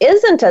 instinct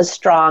isn't as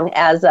strong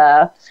as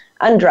a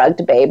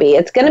undrugged baby.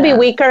 It's going to be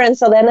weaker, and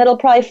so then it'll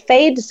probably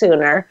fade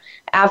sooner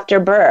after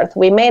birth.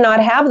 We may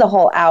not have the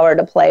whole hour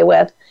to play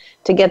with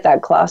to get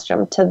that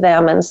colostrum to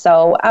them. And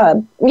so,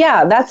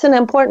 that's an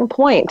important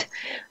point.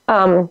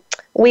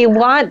 We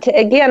want to,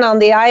 again, on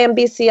the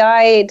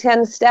IMBCI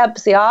 10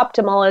 steps, the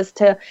optimal is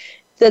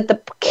that the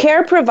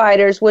care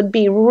providers would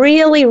be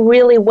really,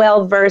 really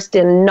well versed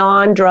in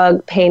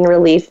non-drug pain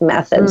relief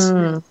methods.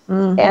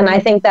 Mm-hmm. And I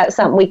think that's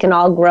something we can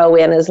all grow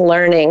in, is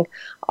learning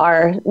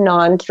our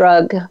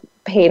non-drug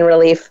pain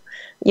relief,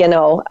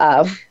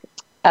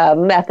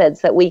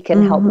 methods that we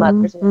can help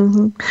mothers with.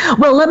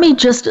 Mm-hmm. Well, let me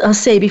just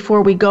say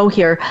before we go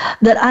here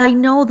that I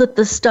know that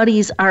the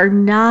studies are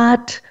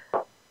not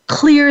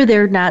clear,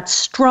 they're not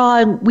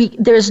strong.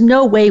 There's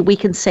no way we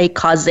can say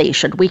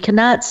causation. We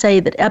cannot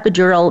say that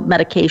epidural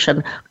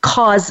medication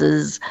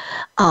causes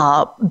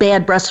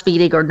bad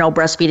breastfeeding or no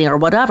breastfeeding or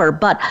whatever,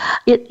 but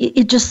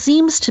it just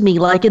seems to me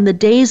like in the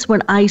days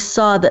when I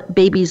saw that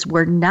babies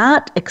were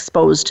not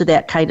exposed to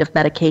that kind of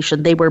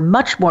medication, they were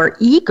much more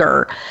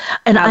eager.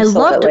 And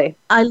Absolutely.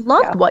 I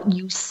loved what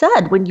you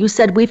said when you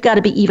said we've got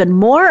to be even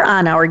more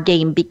on our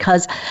game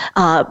because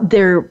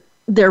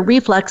their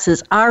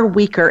reflexes are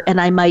weaker,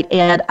 and I might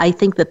add, I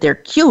think that their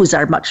cues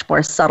are much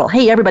more subtle.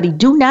 Hey, everybody,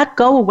 do not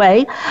go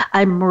away.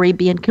 I'm Marie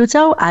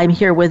Biancuzzo. I'm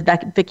here with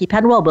Vicki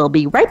Penwell. We'll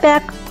be right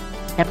back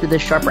after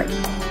this short break.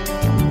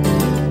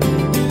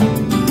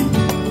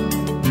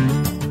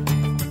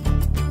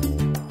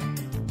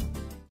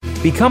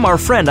 Become our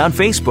friend on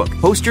Facebook.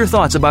 Post your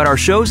thoughts about our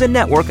shows and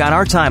network on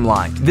our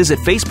timeline. Visit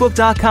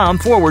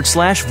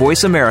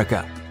facebook.com/Voice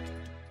America.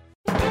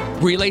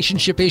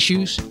 Relationship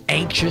issues?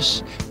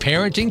 Anxious?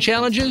 Parenting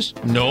challenges?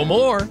 No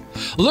more.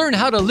 Learn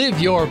how to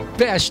live your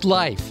best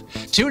life.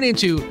 Tune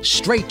into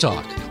Straight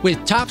Talk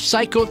with top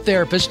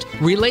psychotherapist,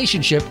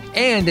 relationship,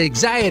 and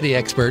anxiety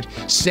expert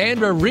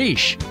Sandra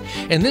Reisch.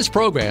 In this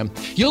program,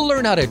 you'll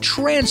learn how to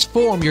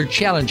transform your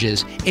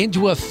challenges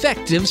into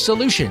effective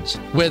solutions,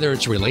 whether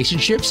it's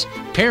relationships,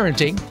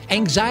 parenting,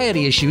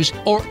 anxiety issues,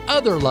 or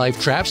other life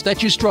traps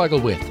that you struggle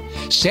with.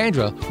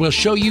 Sandra will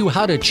show you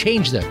how to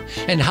change them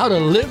and how to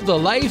live the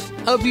life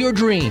of your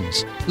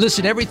dreams.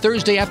 Listen every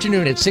Thursday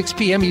afternoon at 6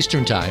 p.m.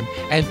 Eastern Time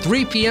and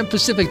 3 p.m.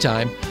 Pacific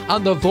Time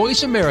on the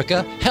Voice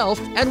America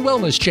Health and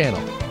Wellness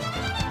Channel.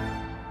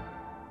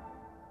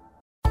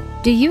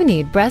 Do you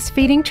need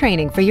breastfeeding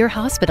training for your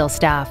hospital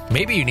staff?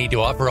 Maybe you need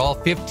to offer all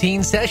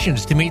 15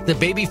 sessions to meet the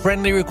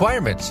baby-friendly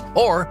requirements,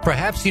 or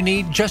perhaps you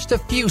need just a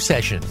few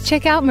sessions.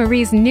 Check out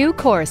Marie's new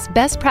course,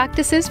 Best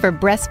Practices for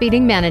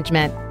Breastfeeding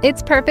Management.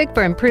 It's perfect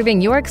for improving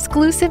your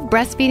exclusive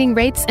breastfeeding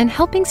rates and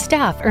helping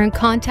staff earn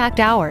contact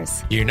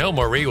hours. You know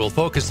Marie will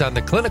focus on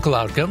the clinical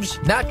outcomes,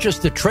 not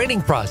just the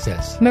training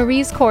process.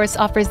 Marie's course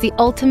offers the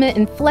ultimate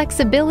in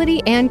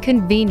flexibility and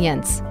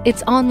convenience.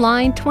 It's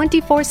online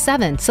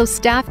 24/7, so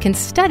staff can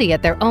study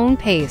at their own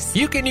pace.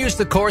 You can use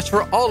the course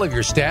for all of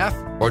your staff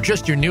or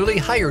just your newly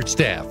hired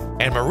staff.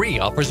 And Marie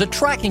offers a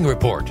tracking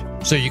report,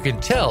 so you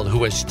can tell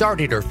who has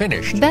started or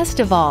finished. Best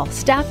of all,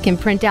 staff can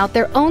print out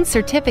their own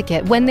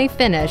certificate when they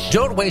finish.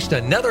 Don't waste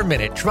another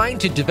minute trying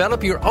to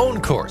develop your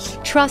own course.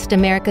 Trust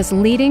America's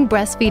leading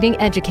breastfeeding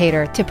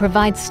educator to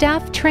provide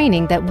staff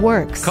training that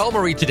works. Call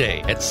Marie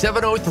today at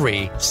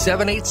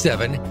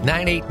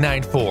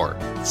 703-787-9894.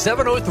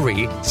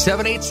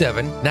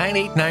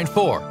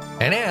 703-787-9894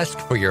 and ask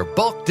for your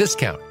bulk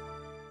discount.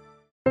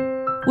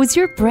 Was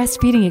your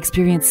breastfeeding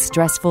experience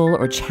stressful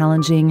or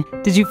challenging?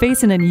 Did you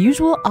face an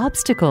unusual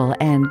obstacle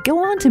and go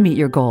on to meet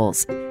your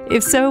goals?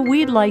 If so,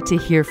 we'd like to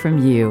hear from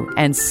you,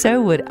 and so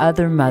would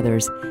other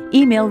mothers.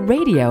 Email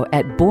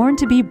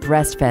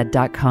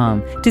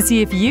radio@borntobebreastfed.com to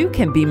see if you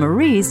can be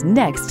Marie's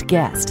next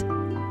guest.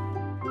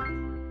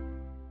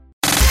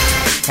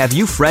 Have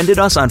you friended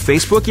us on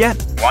Facebook yet?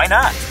 Why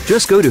not?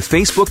 Just go to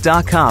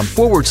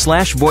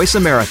facebook.com/Voice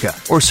America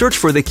or search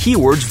for the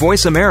keywords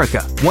Voice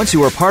America. Once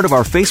you are part of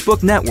our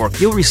Facebook network,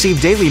 you'll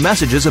receive daily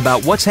messages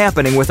about what's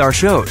happening with our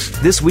shows,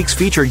 this week's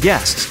featured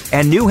guests,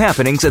 and new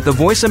happenings at the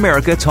Voice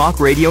America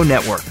Talk Radio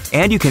Network.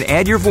 And you can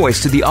add your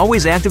voice to the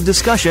always active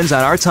discussions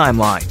on our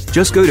timeline.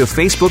 Just go to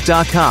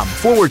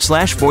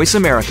facebook.com/Voice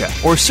America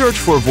or search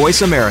for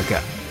Voice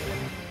America.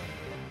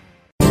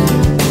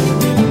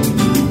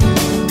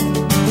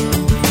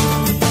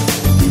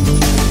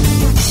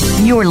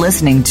 You're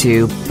listening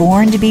to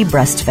Born to be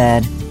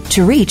Breastfed.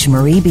 To reach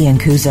Marie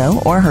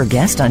Biancuzzo or her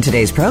guest on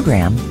today's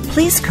program,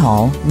 please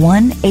call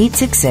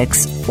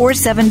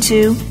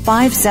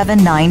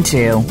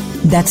 1-866-472-5792.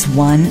 That's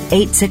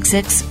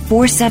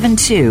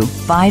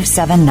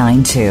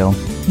 1-866-472-5792.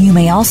 You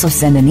may also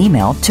send an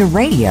email to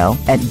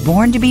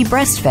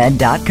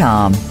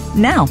radio@borntobebreastfed.com.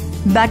 Now,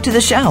 back to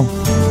the show.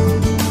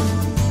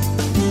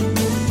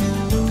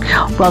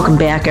 Welcome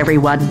back,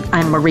 everyone.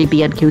 I'm Marie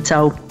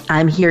Biancuzzo.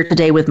 I'm here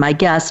today with my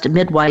guest,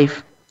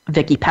 midwife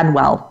Vicki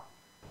Penwell.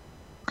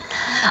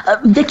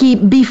 Vicki,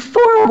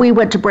 before we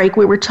went to break,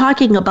 we were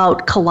talking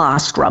about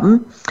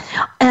colostrum,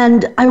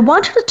 and I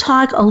wanted to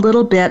talk a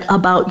little bit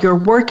about your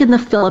work in the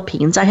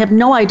Philippines. I have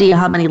no idea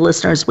how many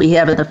listeners we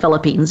have in the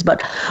Philippines,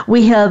 but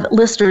we have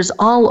listeners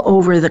all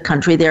over the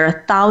country. There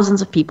are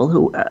thousands of people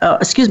who,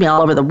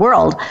 all over the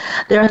world.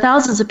 There are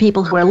thousands of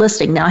people who are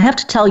listening. Now, I have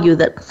to tell you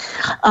that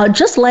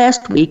just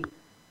last week,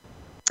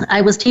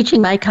 I was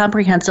teaching my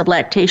comprehensive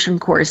lactation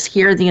course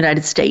here in the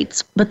United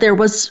States, but there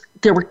were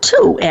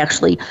two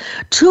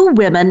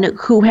women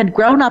who had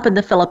grown up in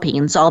the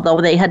Philippines,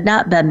 although they had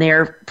not been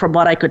there, from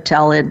what I could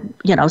tell, in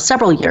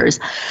several years.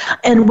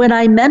 And when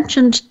I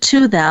mentioned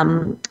to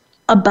them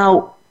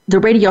about the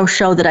radio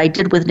show that I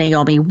did with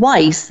Naomi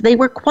Weiss, they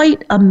were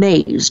quite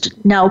amazed.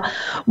 Now,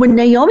 when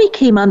Naomi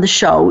came on the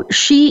show,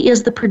 she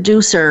is the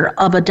producer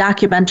of a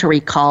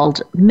documentary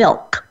called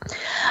Milk.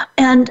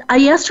 And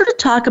I asked her to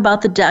talk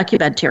about the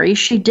documentary.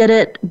 She did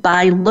it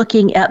by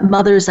looking at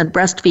mothers and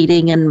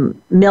breastfeeding and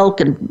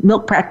milk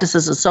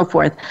practices and so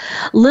forth,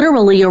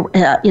 literally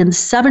in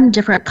 7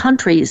 different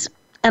countries.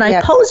 And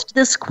I posed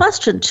this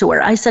question to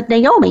her. I said,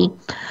 Naomi,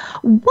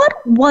 what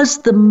was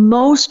the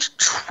most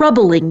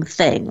troubling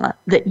thing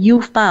that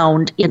you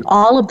found in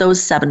all of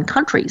those 7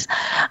 countries?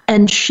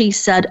 And she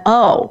said,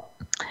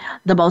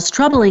 the most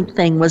troubling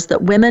thing was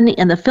that women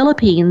in the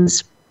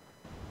Philippines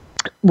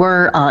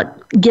were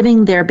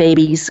giving their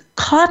babies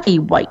coffee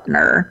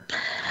whitener.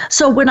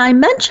 So when I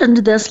mentioned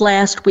this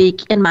last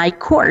week in my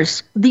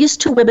course, these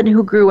 2 women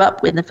who grew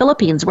up in the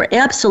Philippines were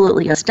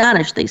absolutely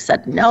astonished. They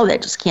said, no,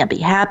 that just can't be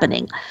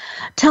happening.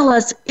 Tell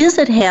us, is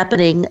it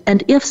happening?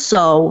 And if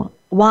so,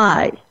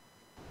 why?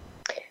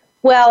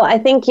 Well, I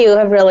think you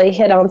have really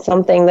hit on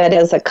something that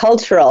is a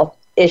cultural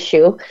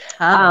issue.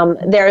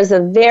 There's a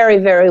very,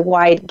 very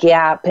wide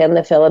gap in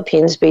the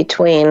Philippines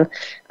between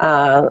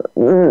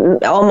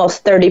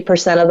almost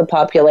 30% of the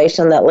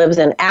population that lives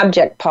in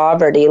abject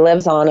poverty,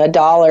 lives on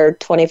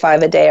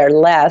 $1.25 a day or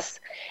less,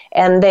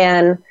 and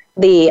then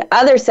the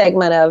other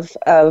segment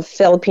of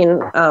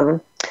Philippine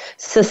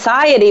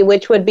society,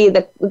 which would be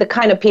the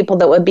kind of people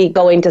that would be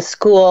going to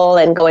school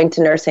and going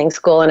to nursing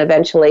school and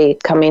eventually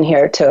coming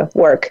here to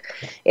work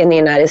in the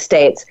United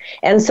States.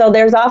 And so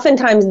there's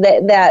oftentimes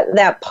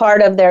that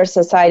part of their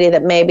society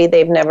that maybe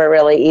they've never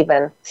really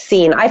even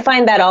seen. I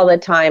find that all the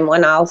time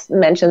when I'll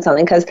mention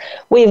something, because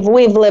we've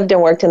lived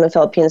and worked in the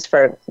Philippines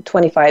for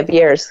 25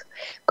 years,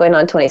 going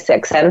on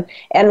 26,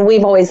 and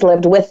we've always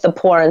lived with the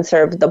poor and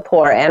served the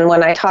poor. And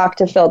when I talk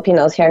to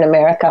Filipinos here in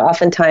America,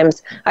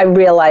 oftentimes I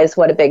realize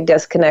what a big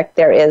disconnect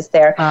there is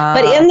there.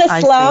 But in the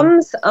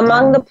slums,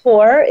 among the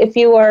poor, if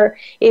you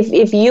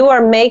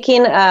are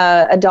making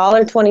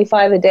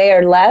 $1.25 a day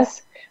or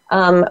less,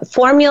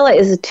 formula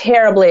is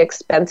terribly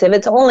expensive.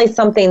 It's only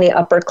something the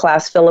upper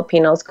class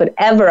Filipinos could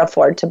ever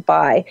afford to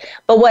buy.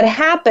 But what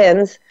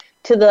happens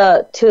to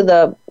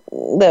the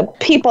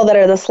people that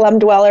are the slum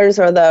dwellers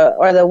or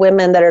the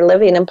women that are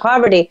living in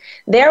poverty,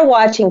 they're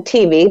watching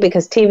TV,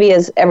 because TV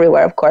is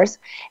everywhere, of course,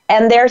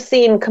 and they're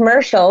seeing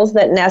commercials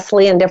that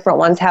Nestle and different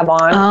ones have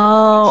on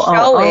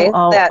showing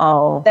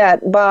that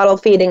bottle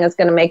feeding is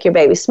going to make your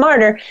baby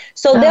smarter.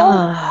 So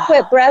they'll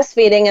quit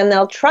breastfeeding and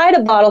they'll try to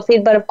bottle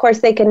feed, but of course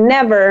they can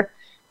never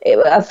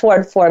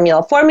afford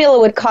formula. Formula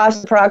would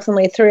cost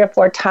approximately 3 or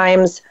 4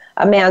 times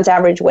a man's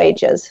average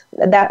wages.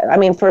 For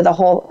the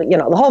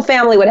whole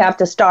family would have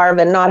to starve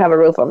and not have a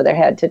roof over their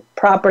head to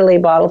properly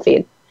bottle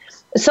feed.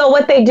 So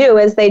what they do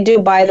is they do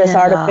buy this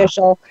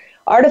artificial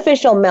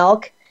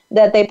milk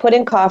that they put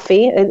in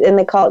coffee, and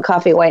they call it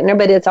coffee whitener,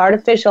 but it's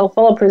artificial,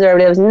 full of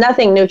preservatives,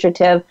 nothing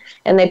nutritive,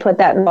 and they put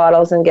that in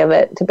bottles and give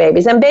it to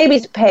babies. And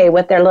babies pay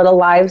with their little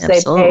lives.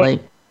 Absolutely. They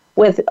pay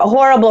with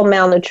horrible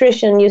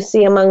malnutrition you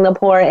see among the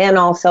poor, and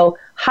also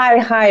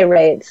high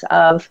rates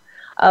of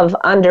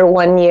under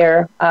 1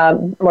 year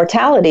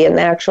mortality and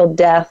actual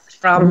death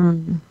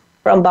from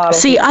bottle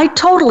See, feeding. I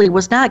totally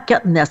was not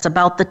getting this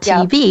about the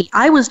TV.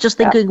 I was just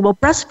thinking, well,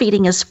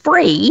 breastfeeding is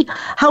free.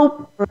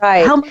 How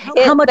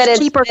much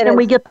cheaper can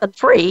we get than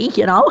free,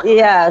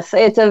 Yes,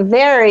 it's a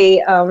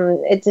very,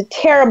 it's a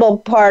terrible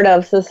part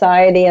of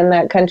society in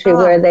that country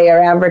where they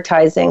are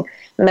advertising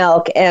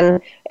milk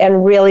and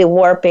really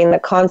warping the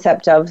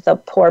concept of the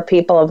poor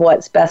people of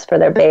what's best for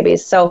their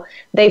babies. So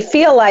they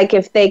feel like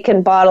if they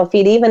can bottle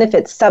feed, even if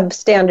it's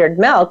substandard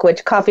milk,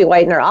 which coffee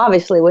whitener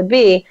obviously would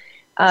be,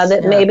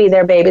 maybe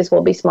their babies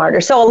will be smarter.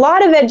 So a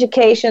lot of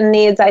education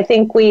needs, I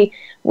think we're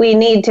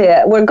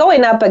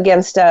going up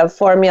against a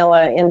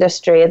formula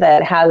industry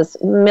that has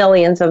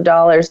millions of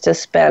dollars to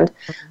spend.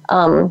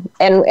 And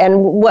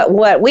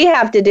what we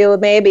have to do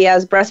maybe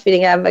as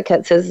breastfeeding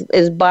advocates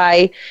is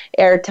buy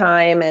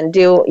airtime and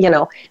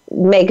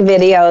make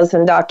videos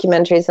and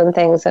documentaries and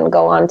things and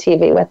go on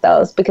TV with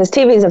those, because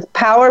TV is a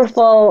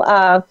powerful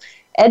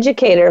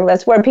educator.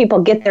 That's where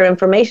people get their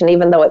information,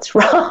 even though it's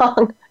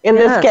wrong in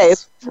this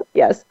case.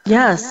 Yes.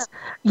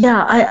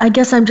 Yeah, I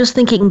guess I'm just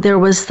thinking there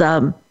was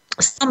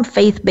some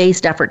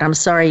faith-based effort. I'm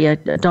sorry, I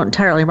don't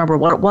entirely remember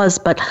what it was,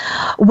 but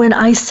when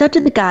I said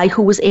to the guy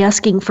who was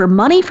asking for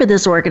money for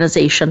this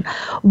organization,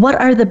 what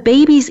are the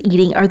babies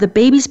eating? Are the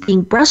babies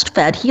being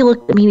breastfed? He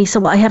looked at me and he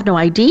said, well, I have no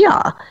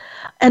idea.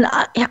 And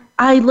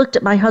I looked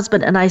at my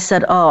husband and I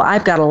said,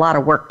 I've got a lot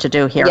of work to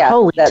do here. Yeah,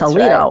 Holy that's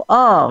Toledo.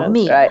 Right. That's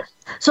me. Right.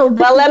 So,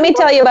 well, let me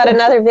tell you about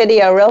another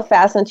video real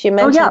fast, since you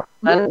mentioned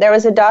one. There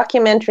was a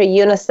documentary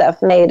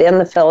UNICEF made in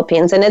the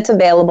Philippines, and it's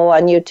available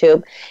on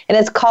YouTube, and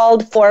it's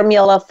called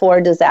Formula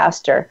for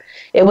Disaster.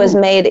 It was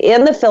made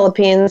in the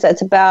Philippines.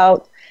 It's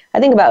about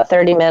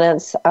 30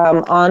 minutes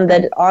on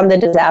the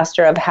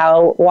disaster of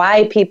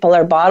why people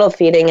are bottle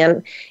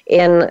feeding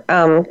in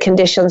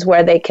conditions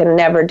where they can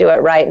never do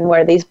it right, and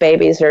where these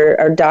babies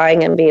are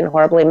dying and being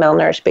horribly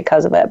malnourished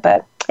because of it.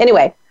 But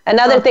anyway,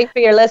 another thing for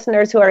your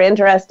listeners who are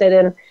interested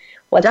in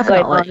what's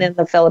going on in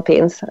the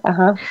Philippines.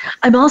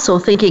 I'm also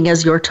thinking,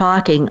 as you're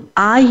talking,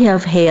 I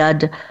have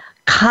had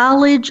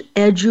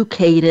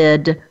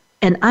college-educated,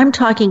 and I'm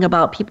talking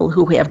about people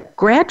who have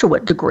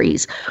graduate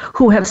degrees,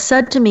 who have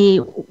said to me,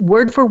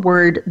 word for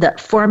word, that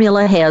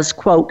formula has,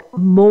 quote,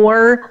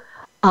 more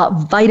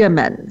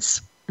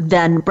vitamins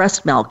than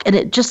breast milk. And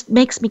it just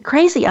makes me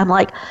crazy. I'm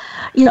like,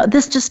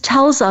 this just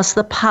tells us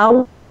the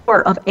power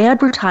of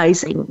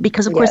advertising,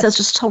 because of course that's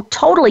just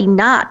totally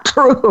not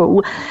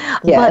true.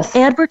 Yes. But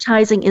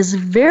advertising is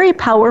very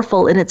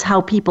powerful, and it's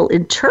how people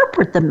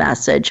interpret the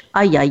message.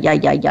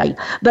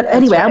 But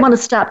anyway, I want to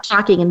stop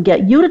talking and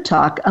get you to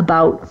talk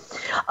about,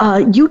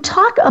 you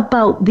talk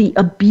about the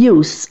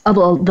abuse of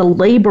the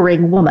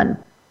laboring woman.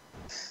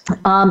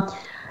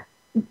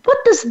 What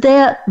does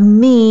that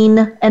mean,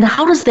 and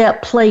how does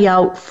that play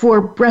out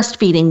for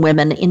breastfeeding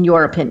women, in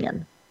your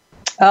opinion?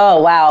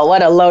 Oh, wow.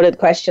 What a loaded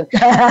question.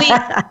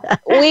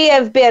 We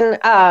have been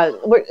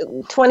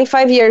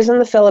 25 years in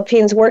the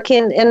Philippines,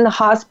 working in the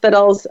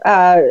hospitals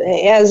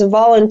as a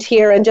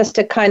volunteer, and just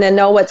to kind of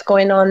know what's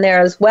going on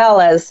there, as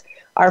well as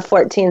our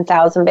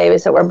 14,000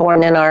 babies that were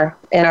born in our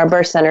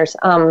birth centers.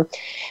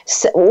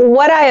 So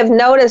what I have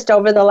noticed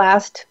over the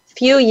last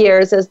few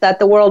years is that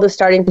the world is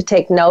starting to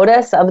take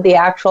notice of the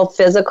actual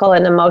physical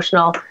and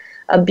emotional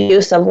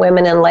abuse of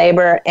women in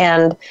labor,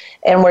 and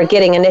we're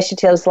getting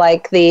initiatives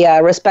like the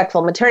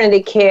Respectful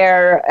Maternity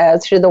Care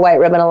through the White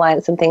Ribbon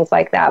Alliance and things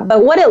like that.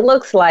 But what it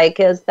looks like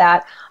is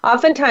that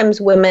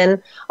oftentimes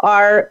women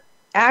are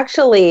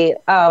actually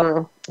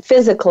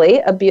physically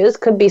abused,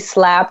 could be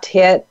slapped,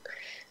 hit,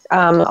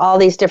 all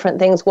these different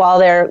things while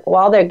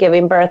they're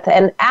giving birth,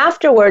 and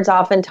afterwards,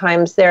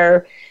 oftentimes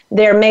they're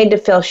made to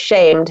feel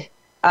shamed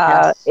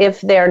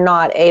if they're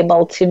not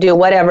able to do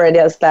whatever it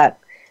is that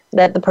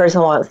the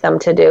person wants them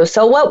to do.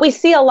 So what we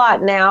see a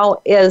lot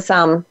now is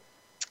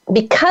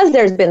because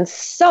there's been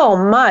so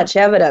much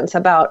evidence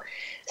about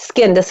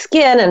skin to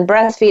skin and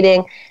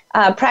breastfeeding,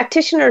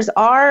 practitioners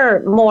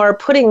are more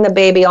putting the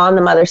baby on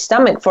the mother's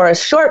stomach for a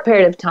short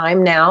period of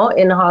time now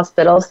in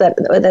hospitals. That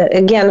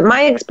again,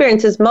 my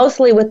experience is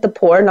mostly with the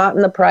poor, not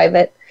in the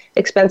private,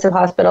 expensive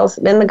hospitals,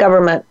 in the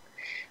government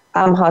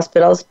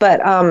hospitals. But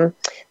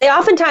they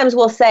oftentimes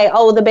will say,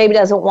 "Oh, the baby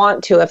doesn't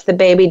want to," if the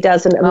baby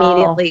doesn't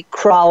immediately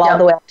crawl all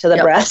the way up to the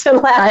breast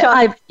and latch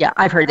on.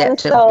 I've heard that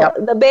too. So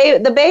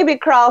the baby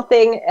crawl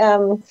thing,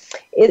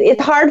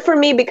 it's hard for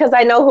me because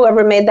I know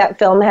whoever made that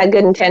film had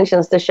good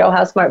intentions to show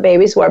how smart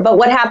babies were. But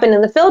what happened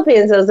in the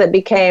Philippines is it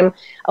became,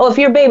 if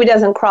your baby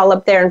doesn't crawl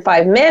up there in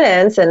 5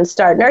 minutes and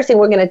start nursing,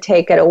 we're going to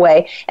take it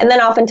away. And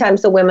then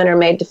oftentimes the women are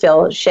made to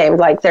feel shamed,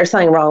 like there's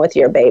something wrong with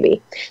your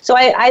baby. So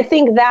I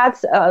think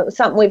that's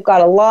something we've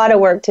got a lot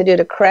of work to do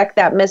to correct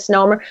that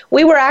misnomer.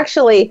 We were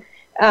actually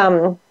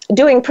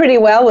doing pretty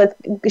well with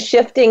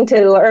shifting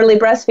to early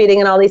breastfeeding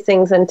and all these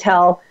things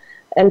until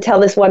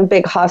this one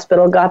big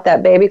hospital got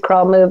that baby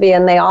crawl movie,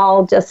 and they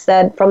all just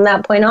said from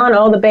that point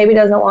on, the baby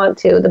doesn't want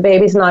to, the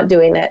baby's not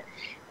doing it,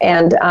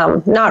 and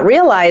not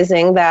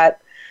realizing that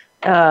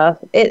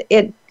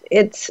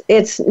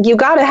it's you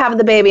got to have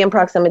the baby in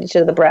proximity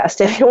to the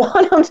breast if you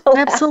want them to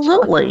last.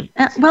 Absolutely.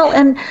 Well,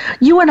 and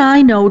you and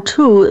I know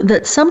too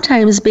that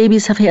sometimes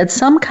babies have had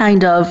some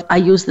kind of, I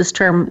use this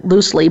term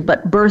loosely,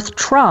 but birth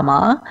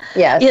trauma.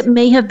 Yes. It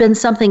may have been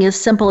something as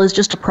simple as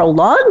just a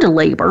prolonged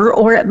labor,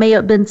 or it may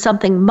have been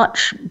something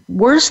much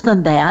worse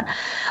than that.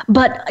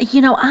 But,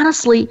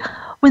 honestly,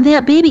 when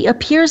that baby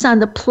appears on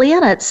the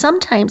planet,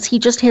 sometimes he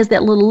just has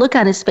that little look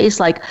on his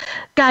face like,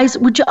 guys,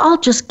 would you all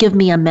just give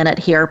me a minute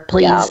here,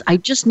 please? Yeah. I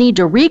just need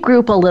to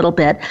regroup a little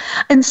bit.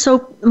 And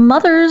so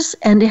mothers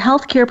and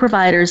healthcare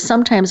providers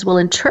sometimes will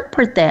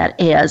interpret that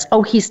as,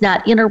 he's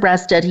not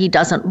interested, he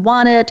doesn't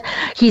want it,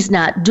 he's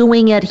not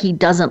doing it, he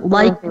doesn't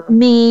like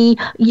me.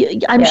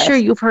 I'm sure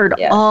you've heard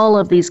all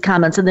of these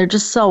comments, and they're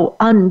just so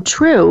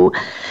untrue.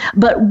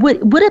 But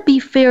would it be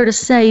fair to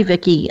say,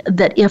 Vicki,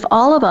 that if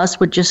all of us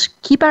would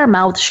just keep our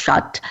mouths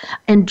shut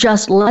and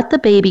just let the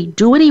baby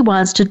do what he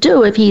wants to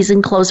do if he's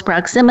in close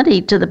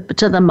proximity to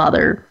the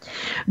mother,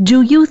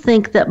 do you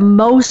think that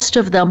most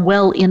of them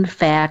will, in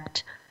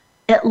fact,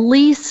 at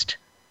least,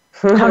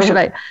 how should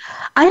I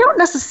don't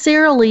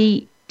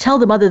necessarily tell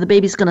the mother the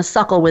baby's going to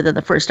suckle within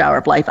the first hour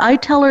of life. I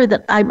tell her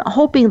that I'm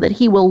hoping that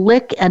he will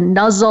lick and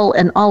nuzzle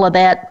and all of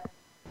that,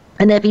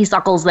 and if he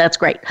suckles, that's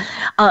great.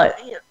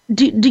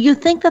 Do you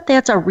think that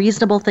that's a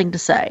reasonable thing to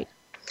say?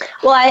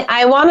 Well,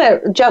 I want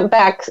to jump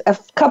back a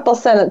couple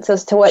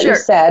sentences to what you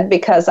said,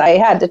 because I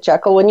had to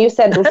chuckle when you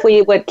said if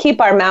we would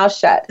keep our mouth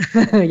shut.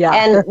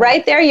 And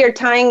right there, you're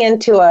tying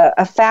into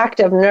a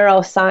fact of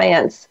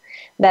neuroscience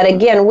that,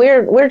 again,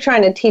 we're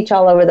trying to teach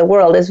all over the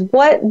world, is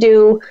what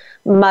do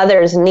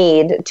mothers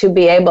need to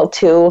be able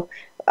to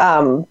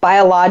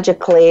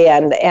biologically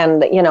and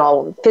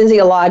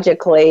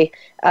physiologically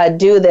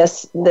do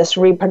this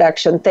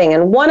reproduction thing.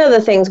 And one of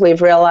the things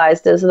we've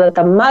realized is that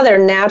the mother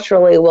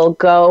naturally will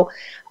go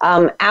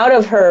out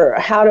of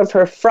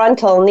her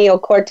frontal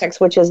neocortex,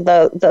 which is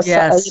the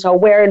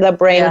where the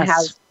brain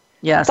has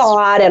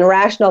thought and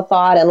rational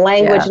thought and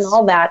language and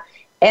all that,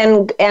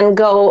 and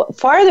go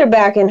farther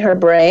back in her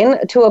brain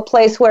to a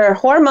place where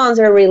hormones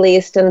are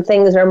released and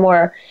things are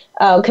more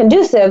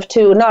conducive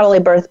to not only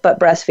birth but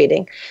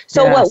breastfeeding.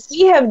 So what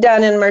we have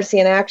done in Mercy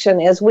in Action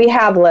is we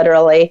have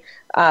literally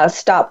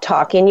stopped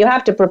talking. You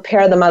have to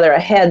prepare the mother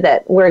ahead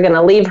that we're going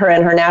to leave her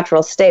in her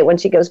natural state when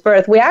she gives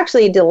birth. We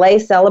actually delay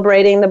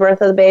celebrating the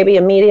birth of the baby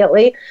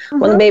immediately.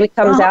 When the baby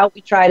comes out,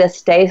 we try to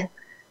stay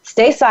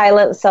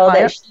silent so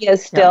that she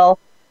is still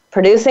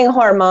producing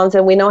hormones,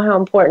 and we know how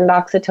important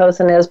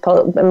oxytocin is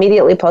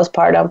immediately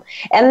postpartum.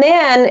 And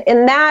then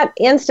in that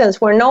instance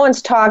where no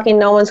one's talking,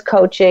 no one's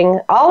coaching,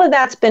 all of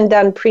that's been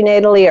done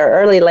prenatally or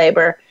early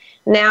labor.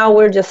 Now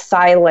we're just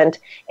silent.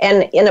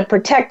 And in a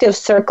protective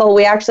circle,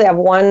 we actually have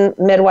one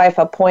midwife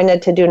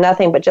appointed to do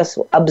nothing but just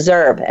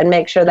observe and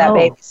make sure that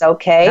baby's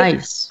okay.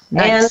 Nice.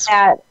 And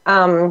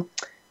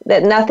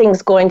that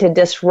nothing's going to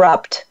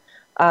disrupt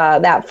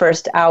that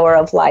first hour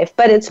of life.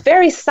 But it's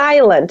very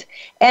silent.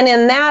 And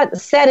in that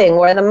setting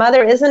where the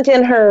mother isn't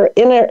in her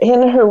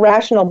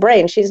rational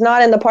brain, she's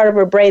not in the part of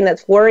her brain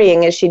that's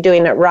worrying, is she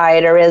doing it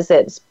right, or is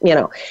it,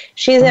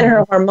 she's in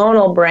her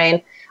hormonal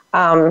brain.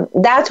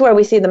 that's where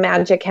we see the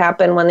magic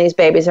happen when these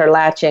babies are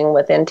latching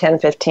within 10,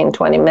 15,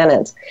 20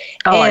 minutes.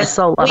 Oh, I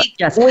so love it.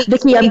 Yes.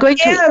 Vicki, I'm going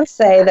to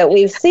say that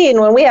we've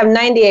seen when we have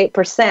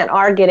 98%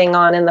 are getting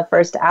on in the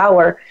first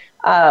hour,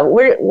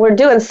 we're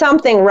doing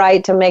something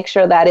right to make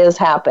sure that is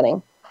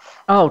happening.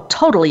 Oh,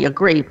 totally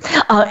agree.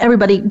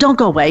 Everybody, don't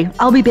go away.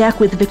 I'll be back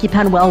with Vicki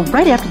Penwell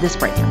right after this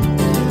break.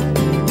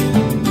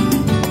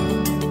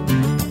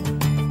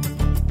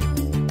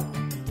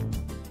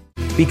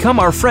 Become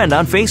our friend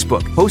on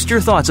Facebook. Post your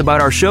thoughts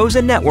about our shows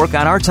and network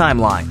on our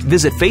timeline.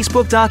 Visit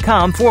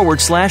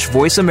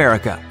facebook.com/Voice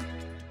America.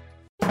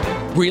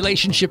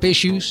 Relationship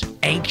issues?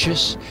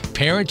 Anxious?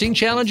 Parenting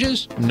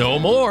challenges? No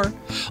more.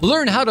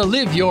 Learn how to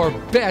live your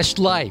best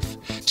life.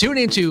 Tune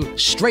into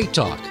Straight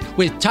Talk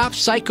with top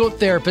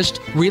psychotherapist,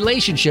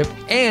 relationship,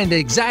 and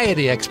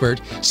anxiety expert,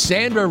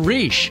 Sandra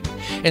Reish.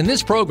 In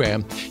this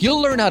program,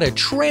 you'll learn how to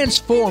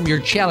transform your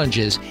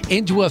challenges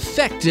into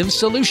effective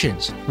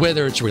solutions,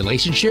 whether it's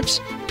relationships,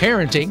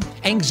 parenting,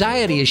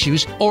 anxiety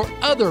issues, or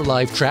other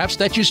life traps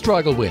that you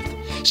struggle with.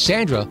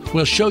 Sandra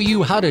will show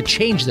you how to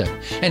change them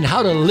and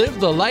how to live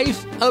the life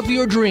of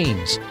your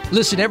dreams.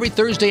 Listen every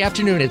Thursday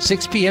afternoon at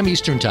 6 p.m.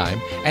 Eastern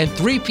Time and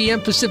 3 p.m.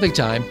 Pacific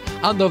Time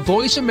on the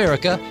Voice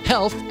America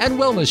Health and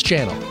Wellness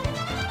Channel.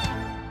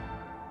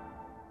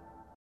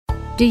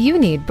 Do you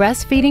need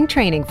breastfeeding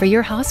training for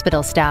your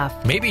hospital staff?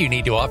 Maybe you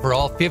need to offer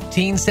all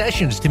 15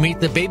 sessions to meet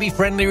the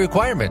baby-friendly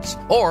requirements.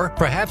 Or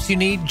perhaps you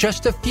need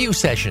just a few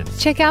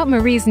sessions. Check out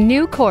Marie's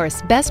new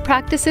course, Best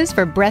Practices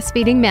for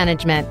Breastfeeding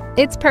Management.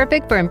 It's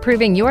perfect for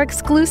improving your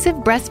exclusive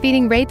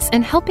breastfeeding rates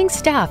and helping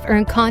staff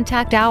earn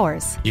contact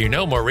hours. You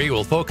know Marie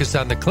will focus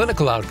on the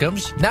clinical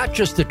outcomes, not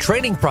just the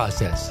training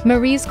process.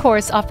 Marie's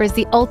course offers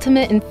the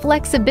ultimate in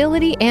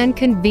flexibility and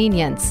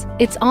convenience.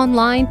 It's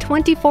online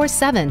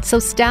 24/7, so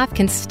staff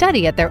can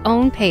study at their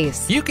own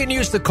pace. You can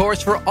use the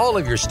course for all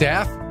of your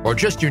staff or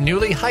just your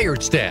newly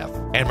hired staff.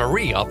 And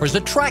Marie offers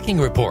a tracking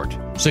report,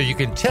 so you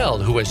can tell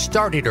who has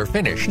started or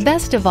finished.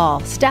 Best of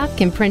all, staff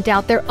can print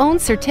out their own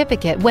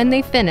certificate when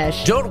they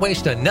finish. Don't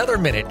waste another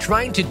minute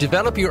trying to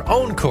develop your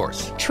own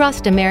course.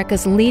 Trust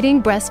America's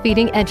leading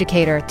breastfeeding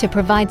educator to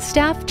provide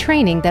staff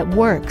training that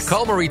works.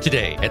 Call Marie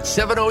today at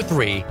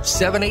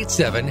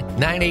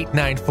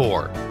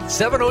 703-787-9894.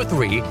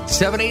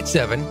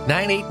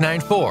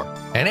 703-787-9894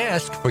 and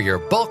ask for your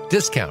bulk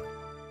discount.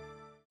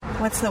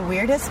 What's the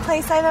weirdest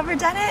place I've ever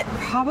done it?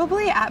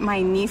 Probably at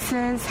my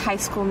niece's high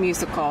school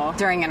musical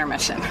during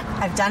intermission.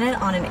 I've done it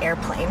on an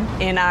airplane.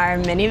 In our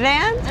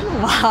minivan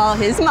while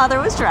his mother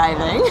was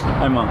driving.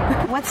 Hi, Mom.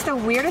 What's the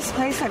weirdest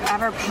place I've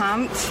ever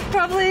pumped?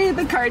 Probably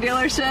the car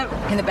dealership.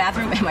 In the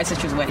bathroom at my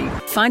sister's wedding.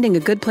 Finding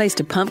a good place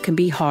to pump can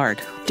be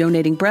hard.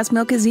 Donating breast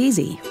milk is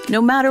easy.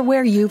 No matter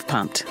where you've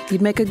pumped,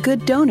 you'd make a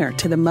good donor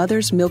to the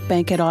Mother's Milk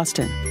Bank at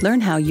Austin. Learn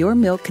how your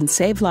milk can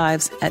save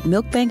lives at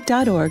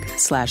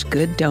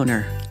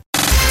milkbank.org/gooddonor.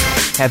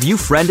 Have you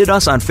friended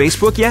us on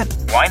Facebook yet?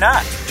 Why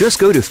not? Just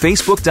go to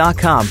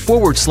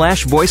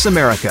facebook.com/Voice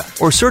America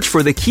or search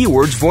for the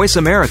keywords Voice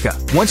America.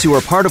 Once you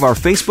are part of our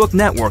Facebook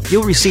network,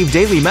 you'll receive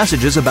daily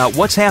messages about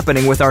what's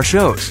happening with our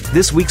shows,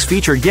 this week's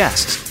featured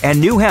guests,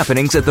 and new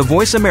happenings at the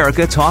Voice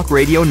America Talk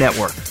Radio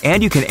Network.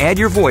 And you can add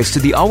your voice to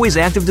the always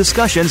active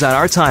discussions on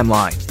our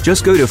timeline.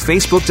 Just go to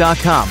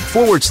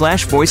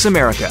facebook.com/Voice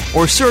America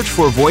or search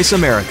for Voice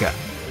America.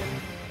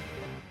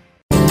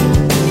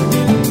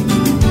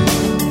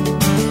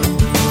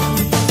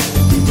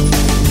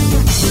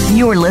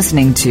 You're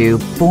listening to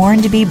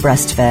Born to be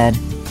Breastfed.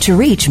 To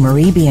reach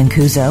Marie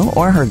Biancuzzo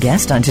or her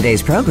guest on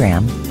today's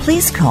program,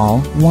 please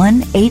call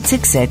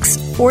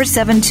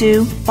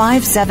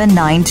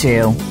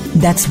 1-866-472-5792.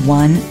 That's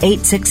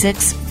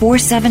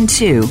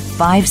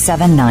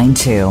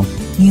 1-866-472-5792.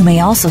 You may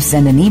also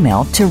send an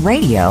email to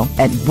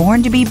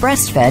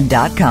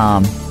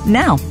radio@borntobebreastfed.com.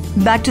 Now,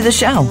 back to the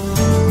show.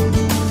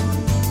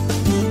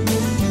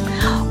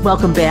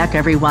 Welcome back,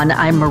 everyone.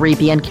 I'm Marie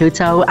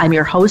Biancuzzo. I'm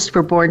your host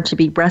for Born to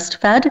be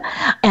Breastfed,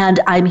 and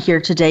I'm here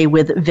today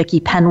with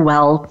Vicki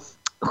Penwell,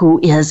 who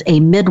is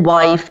a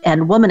midwife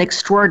and woman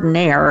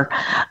extraordinaire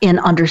in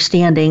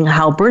understanding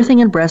how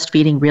birthing and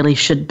breastfeeding really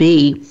should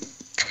be.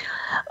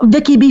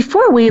 Vicki,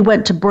 before we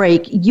went to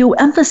break, you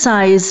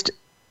emphasized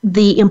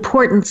the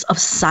importance of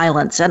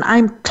silence, and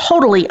I'm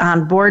totally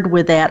on board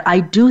with that. I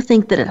do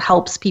think that it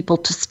helps people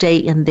to stay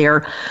in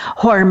their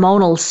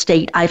hormonal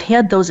state. I've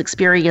had those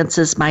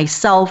experiences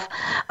myself.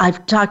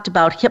 I've talked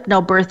about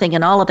hypnobirthing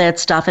and all of that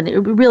stuff, and it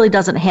really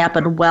doesn't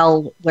happen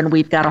well when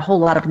we've got a whole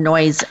lot of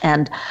noise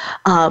and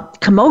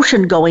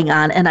commotion going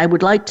on. And I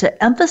would like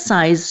to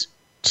emphasize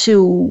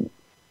to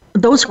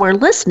those who are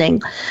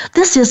listening,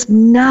 this is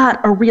not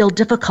a real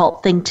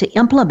difficult thing to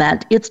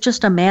implement. It's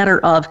just a matter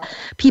of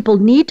people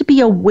need to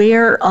be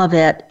aware of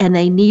it, and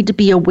they need to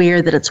be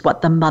aware that it's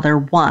what the mother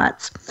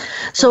wants.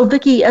 So,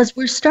 Vicki, as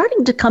we're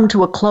starting to come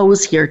to a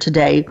close here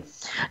today,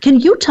 can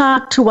you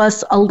talk to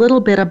us a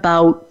little bit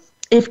about,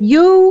 if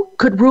you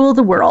could rule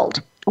the world,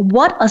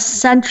 what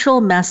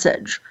essential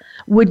message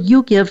would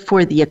you give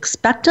for the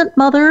expectant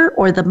mother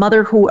or the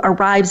mother who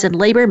arrives in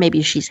labor?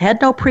 Maybe she's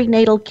had no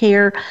prenatal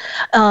care,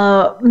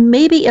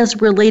 maybe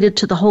as related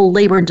to the whole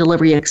labor and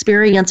delivery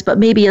experience, but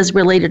maybe as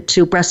related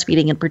to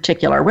breastfeeding in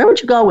particular. Where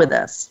would you go with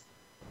this?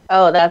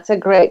 Oh, that's a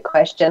great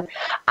question.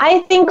 I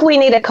think we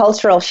need a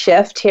cultural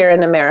shift here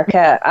in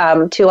America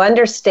to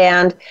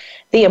understand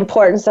the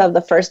importance of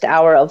the first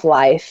hour of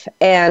life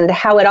and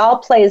how it all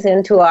plays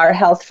into our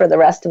health for the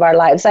rest of our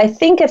lives. I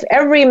think if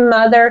every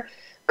mother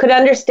could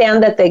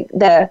understand that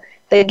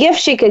the gift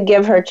she could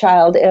give her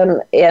child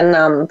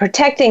in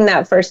protecting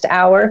that first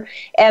hour,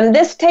 and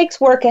this takes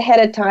work ahead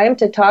of time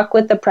to talk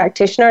with the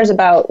practitioners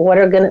about what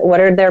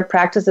are their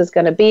practices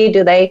going to be.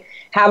 Do they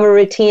have a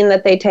routine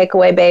that they take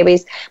away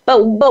babies?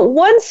 But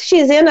once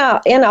she's in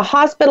a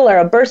hospital or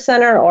a birth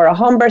center or a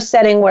home birth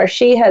setting where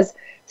she has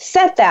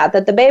set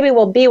that the baby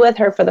will be with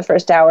her for the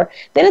first hour,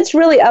 then it's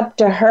really up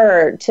to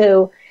her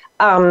to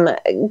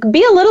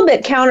be a little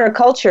bit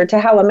counterculture to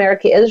how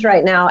America is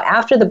right now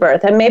after the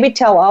birth, and maybe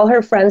tell all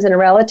her friends and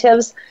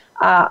relatives,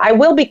 I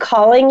will be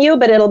calling you,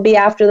 but it'll be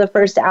after the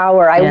first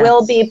hour. I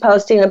will be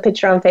posting a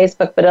picture on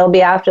Facebook, but it'll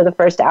be after the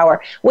first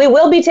hour. We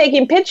will be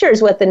taking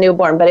pictures with the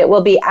newborn, but it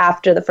will be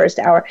after the first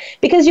hour,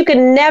 because you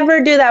can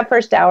never do that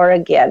first hour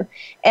again.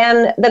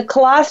 And the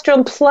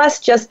colostrum, plus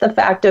just the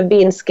fact of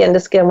being skin to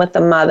skin with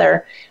the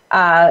mother,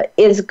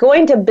 is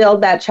going to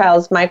build that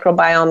child's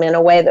microbiome in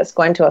a way that's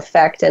going to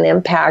affect and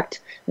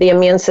impact the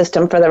immune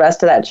system for the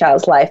rest of that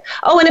child's life.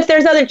 Oh, and if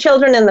there's other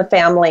children in the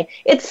family,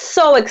 it's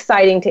so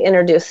exciting to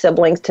introduce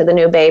siblings to the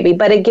new baby.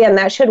 But again,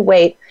 that should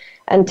wait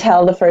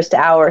until the first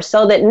hour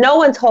so that no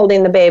one's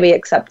holding the baby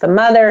except the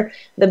mother.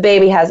 The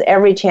baby has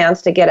every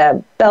chance to get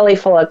a belly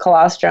full of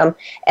colostrum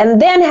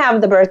and then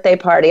have the birthday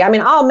party. I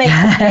mean, I'll make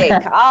the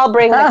cake. I'll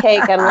bring the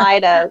cake and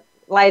light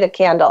a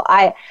candle.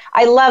 I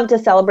love to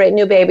celebrate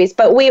new babies,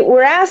 but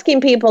we're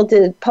asking people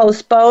to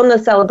postpone the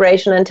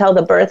celebration until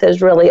the birth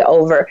is really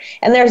over.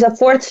 And there's a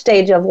fourth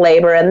stage of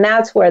labor, and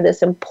that's where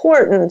this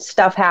important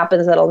stuff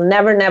happens that'll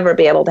never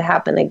be able to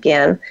happen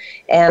again.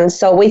 And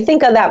so we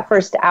think of that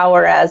first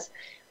hour as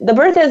the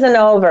birth isn't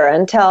over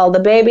until the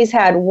baby's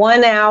had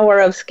 1 hour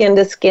of skin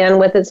to skin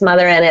with its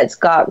mother and it's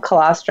got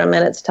colostrum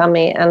in its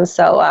tummy. And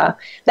so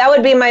that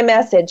would be my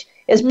message,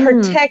 is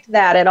protect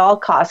that at all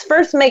costs.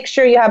 First, make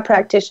sure you have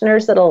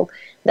practitioners that'll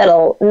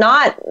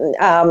not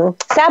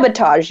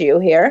sabotage you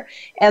here.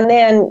 And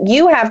then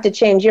you have to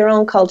change your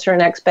own culture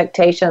and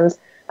expectations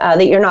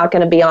that you're not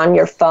going to be on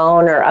your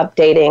phone or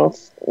updating,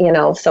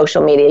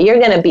 social media. You're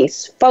going to be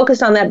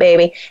focused on that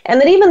baby. And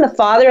that even the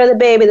father of the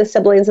baby, the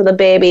siblings of the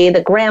baby,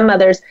 the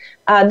grandmothers,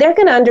 they're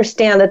going to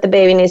understand that the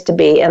baby needs to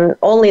be in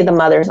only the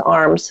mother's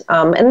arms.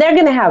 And they're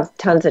going to have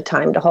tons of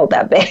time to hold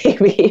that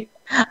baby.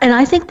 And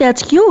I think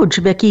that's huge,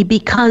 Vicki,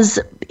 because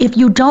if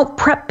you don't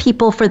prep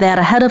people for that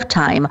ahead of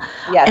time,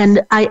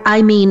 and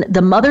I mean,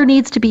 the mother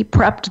needs to be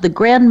prepped, the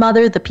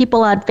grandmother, the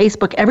people on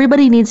Facebook,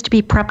 everybody needs to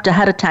be prepped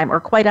ahead of time,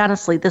 or quite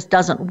honestly, this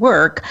doesn't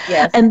work.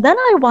 Yes. And then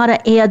I want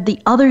to add the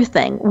other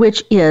thing,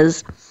 which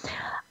is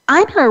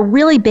I'm in a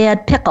really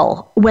bad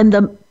pickle when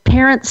the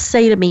parents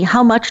say to me,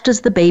 how much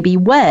does the baby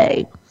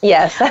weigh?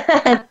 Yes.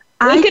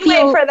 And we could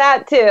wait for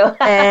that too.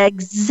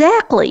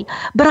 Exactly.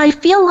 But I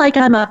feel like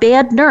I'm a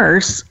bad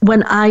nurse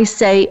when I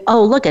say,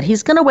 oh, look,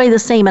 he's going to weigh the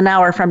same an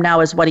hour from now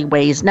as what he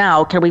weighs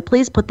now. Can we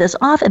please put this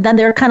off? And then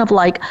they're kind of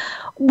like,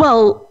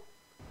 well,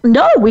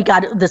 no,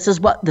 this is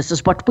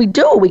what we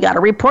do. We got to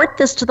report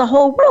this to the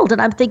whole world.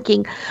 And I'm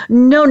thinking,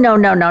 no.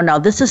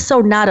 This is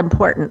so not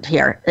important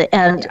here.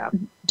 And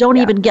don't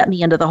even get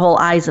me into the whole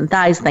eyes and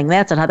thighs thing.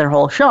 That's another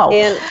whole show.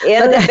 In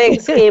the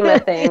big scheme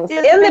of things.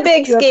 In the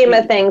big scheme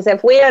of things,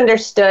 if we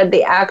understood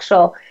the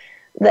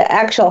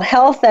actual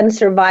health and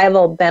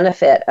survival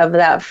benefit of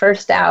that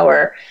first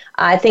hour,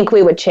 I think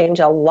we would change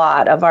a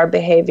lot of our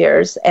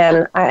behaviors.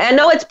 And I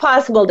know it's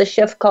possible to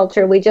shift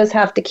culture. We just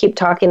have to keep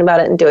talking about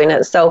it and doing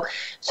it. So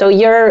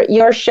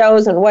your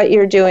shows and what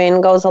you're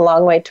doing goes a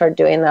long way toward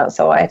doing that.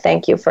 So I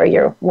thank you for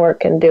your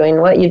work and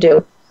doing what you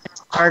do.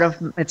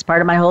 It's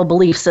part of my whole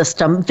belief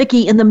system.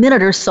 Vicki, in the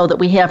minute or so that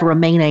we have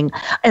remaining,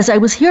 as I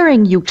was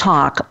hearing you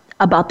talk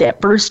about that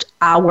first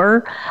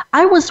hour,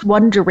 I was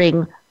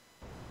wondering,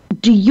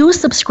 do you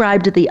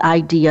subscribe to the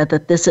idea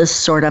that this is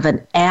sort of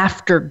an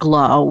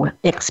afterglow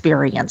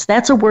experience?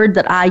 That's a word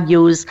that I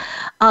use.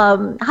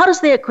 How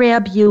does that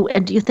grab you?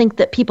 And do you think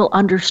that people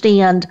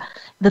understand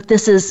that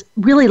this is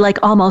really like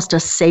almost a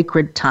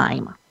sacred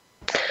time?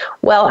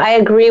 Well, I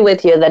agree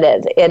with you that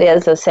it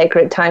is a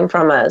sacred time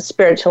from a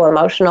spiritual,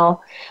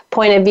 emotional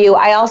point of view.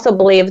 I also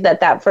believe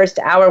that first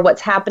hour,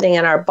 what's happening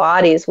in our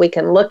bodies, we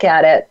can look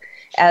at it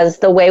as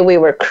the way we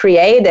were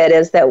created,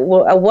 is that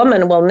a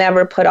woman will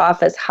never put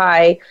off as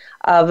high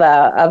of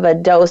a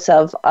dose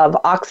of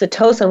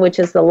oxytocin, which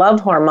is the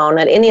love hormone,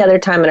 at any other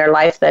time in her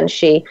life than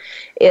she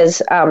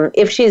is.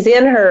 If she's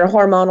in her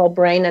hormonal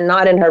brain and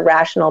not in her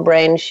rational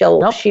brain,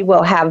 she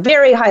will have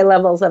very high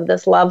levels of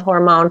this love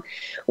hormone,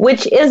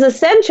 which is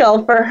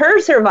essential for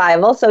her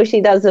survival, so she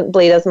doesn't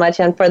bleed as much,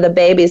 and for the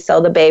baby, so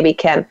the baby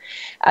can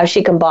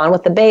she can bond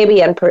with the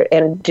baby and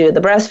do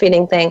the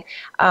breastfeeding thing,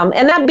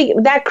 and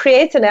that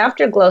creates an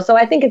afterglow. So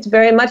I think it's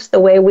very much the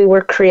way we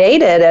were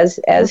created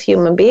as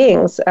human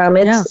beings.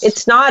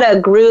 It's not a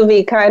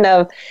groovy kind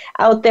of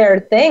out there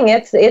thing.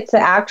 It's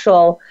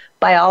actual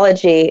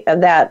biology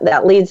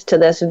that leads to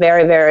this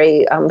very,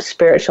 very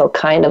spiritual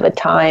kind of a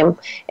time,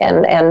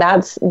 and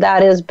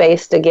that is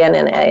based again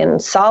in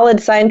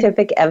solid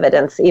scientific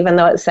evidence. Even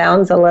though it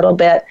sounds a little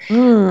bit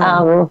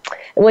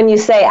when you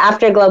say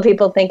afterglow,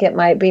 people think it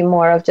might be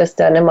more of just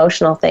an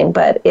emotional thing,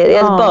 but it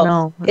is both.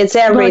 No. It's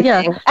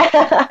everything. Well,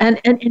 yeah. and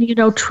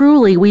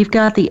truly, we've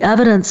got the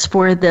evidence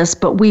for this,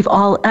 but we've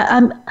all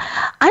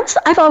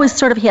I've always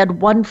sort of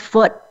had one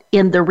foot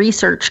in the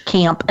research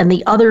camp and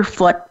the other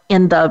foot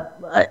in the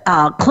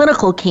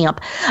clinical camp,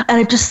 and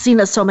I've just seen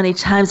it so many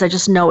times. I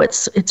just know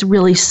it's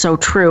really so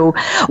true.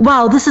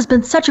 Wow, this has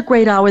been such a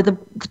great hour. The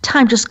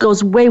time just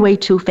goes way, way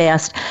too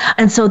fast.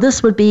 And so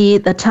this would be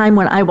the time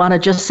when I want to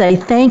just say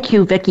thank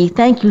you, Vicki.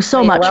 Thank you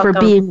so much for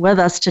being with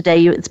us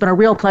today. It's been a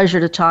real pleasure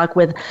to talk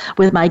with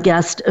my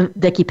guest,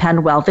 Vicki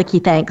Penwell. Vicki,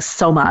 thanks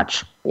so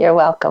much. You're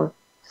welcome.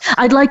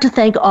 I'd like to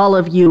thank all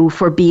of you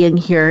for being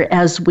here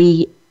as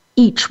we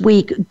each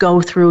week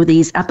go through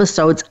these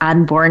episodes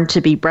on Born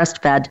to be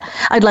Breastfed.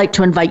 I'd like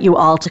to invite you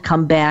all to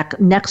come back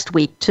next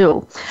week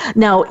too.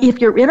 Now, if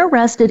you're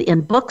interested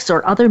in books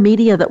or other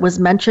media that was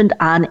mentioned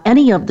on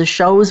any of the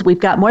shows, we've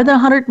got more than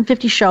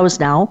 150 shows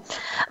now.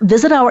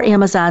 Visit our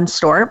Amazon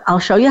store. I'll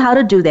show you how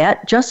to do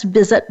that. Just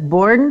visit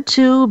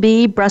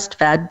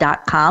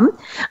borntobebreastfed.com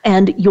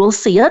and you'll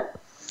see it.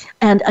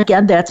 And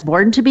again, that's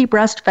Born to be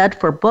Breastfed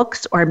for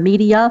books or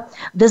media.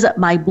 Visit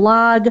my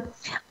blog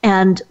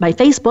and my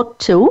Facebook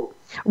too.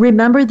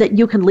 Remember that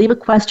you can leave a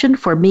question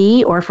for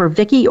me or for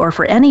Vicki or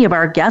for any of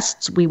our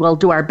guests. We will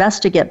do our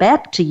best to get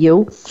back to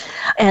you.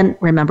 And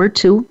remember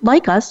to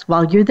like us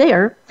while you're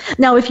there.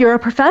 Now, if you're a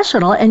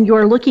professional and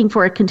you're looking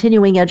for a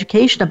continuing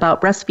education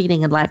about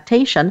breastfeeding and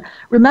lactation,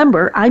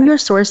 remember, I'm your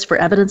source for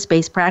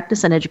evidence-based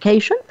practice and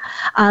education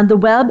on the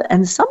web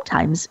and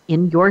sometimes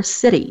in your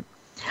city.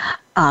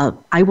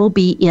 I will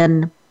be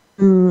in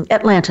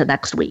Atlanta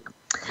next week.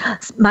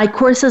 My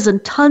courses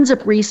and tons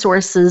of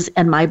resources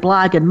and my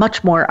blog and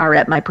much more are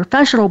at my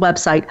professional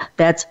website.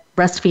 That's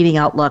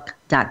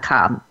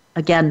breastfeedingoutlook.com.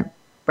 Again,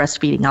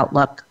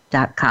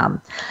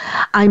 breastfeedingoutlook.com.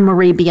 I'm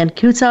Marie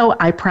Biancuzzo.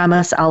 I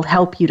promise I'll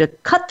help you to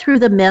cut through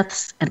the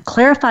myths and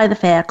clarify the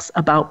facts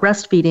about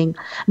breastfeeding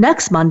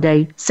next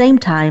Monday, same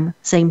time,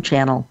 same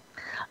channel.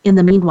 In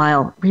the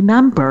meanwhile,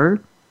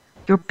 remember,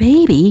 your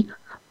baby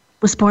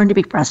was born to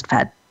be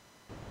breastfed.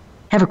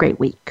 Have a great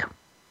week.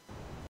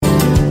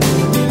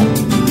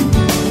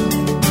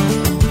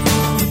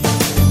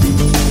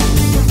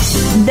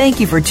 Thank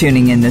you for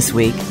tuning in this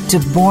week to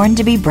Born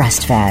to be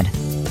Breastfed.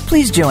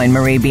 Please join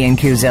Marie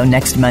Biancuzzo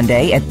next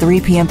Monday at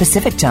 3 p.m.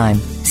 Pacific Time,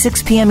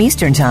 6 p.m.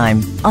 Eastern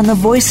Time on the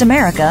Voice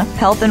America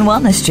Health and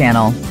Wellness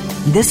Channel.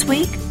 This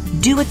week,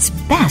 do what's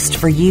best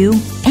for you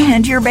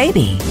and your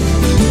baby.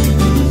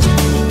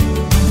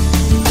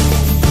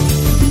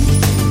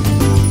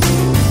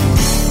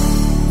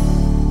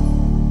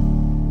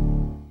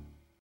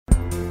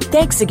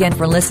 Thanks again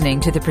for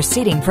listening to the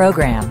preceding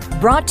program,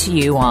 brought to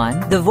you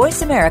on the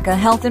Voice America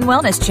Health and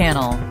Wellness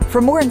Channel. For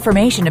more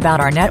information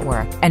about our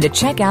network and to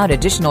check out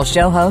additional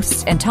show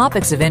hosts and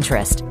topics of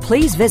interest,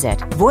 please visit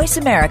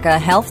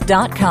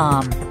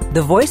voiceamericahealth.com.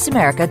 The Voice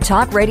America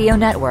Talk Radio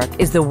Network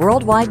is the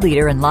worldwide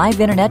leader in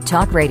live Internet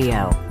talk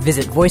radio.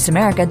 Visit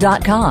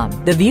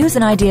voiceamerica.com. The views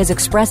and ideas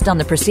expressed on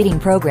the preceding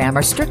program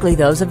are strictly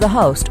those of the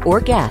host or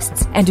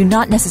guests and do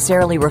not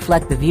necessarily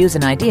reflect the views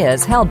and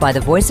ideas held by the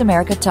Voice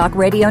America Talk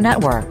Radio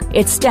Network,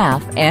 its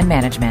staff, and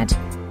management.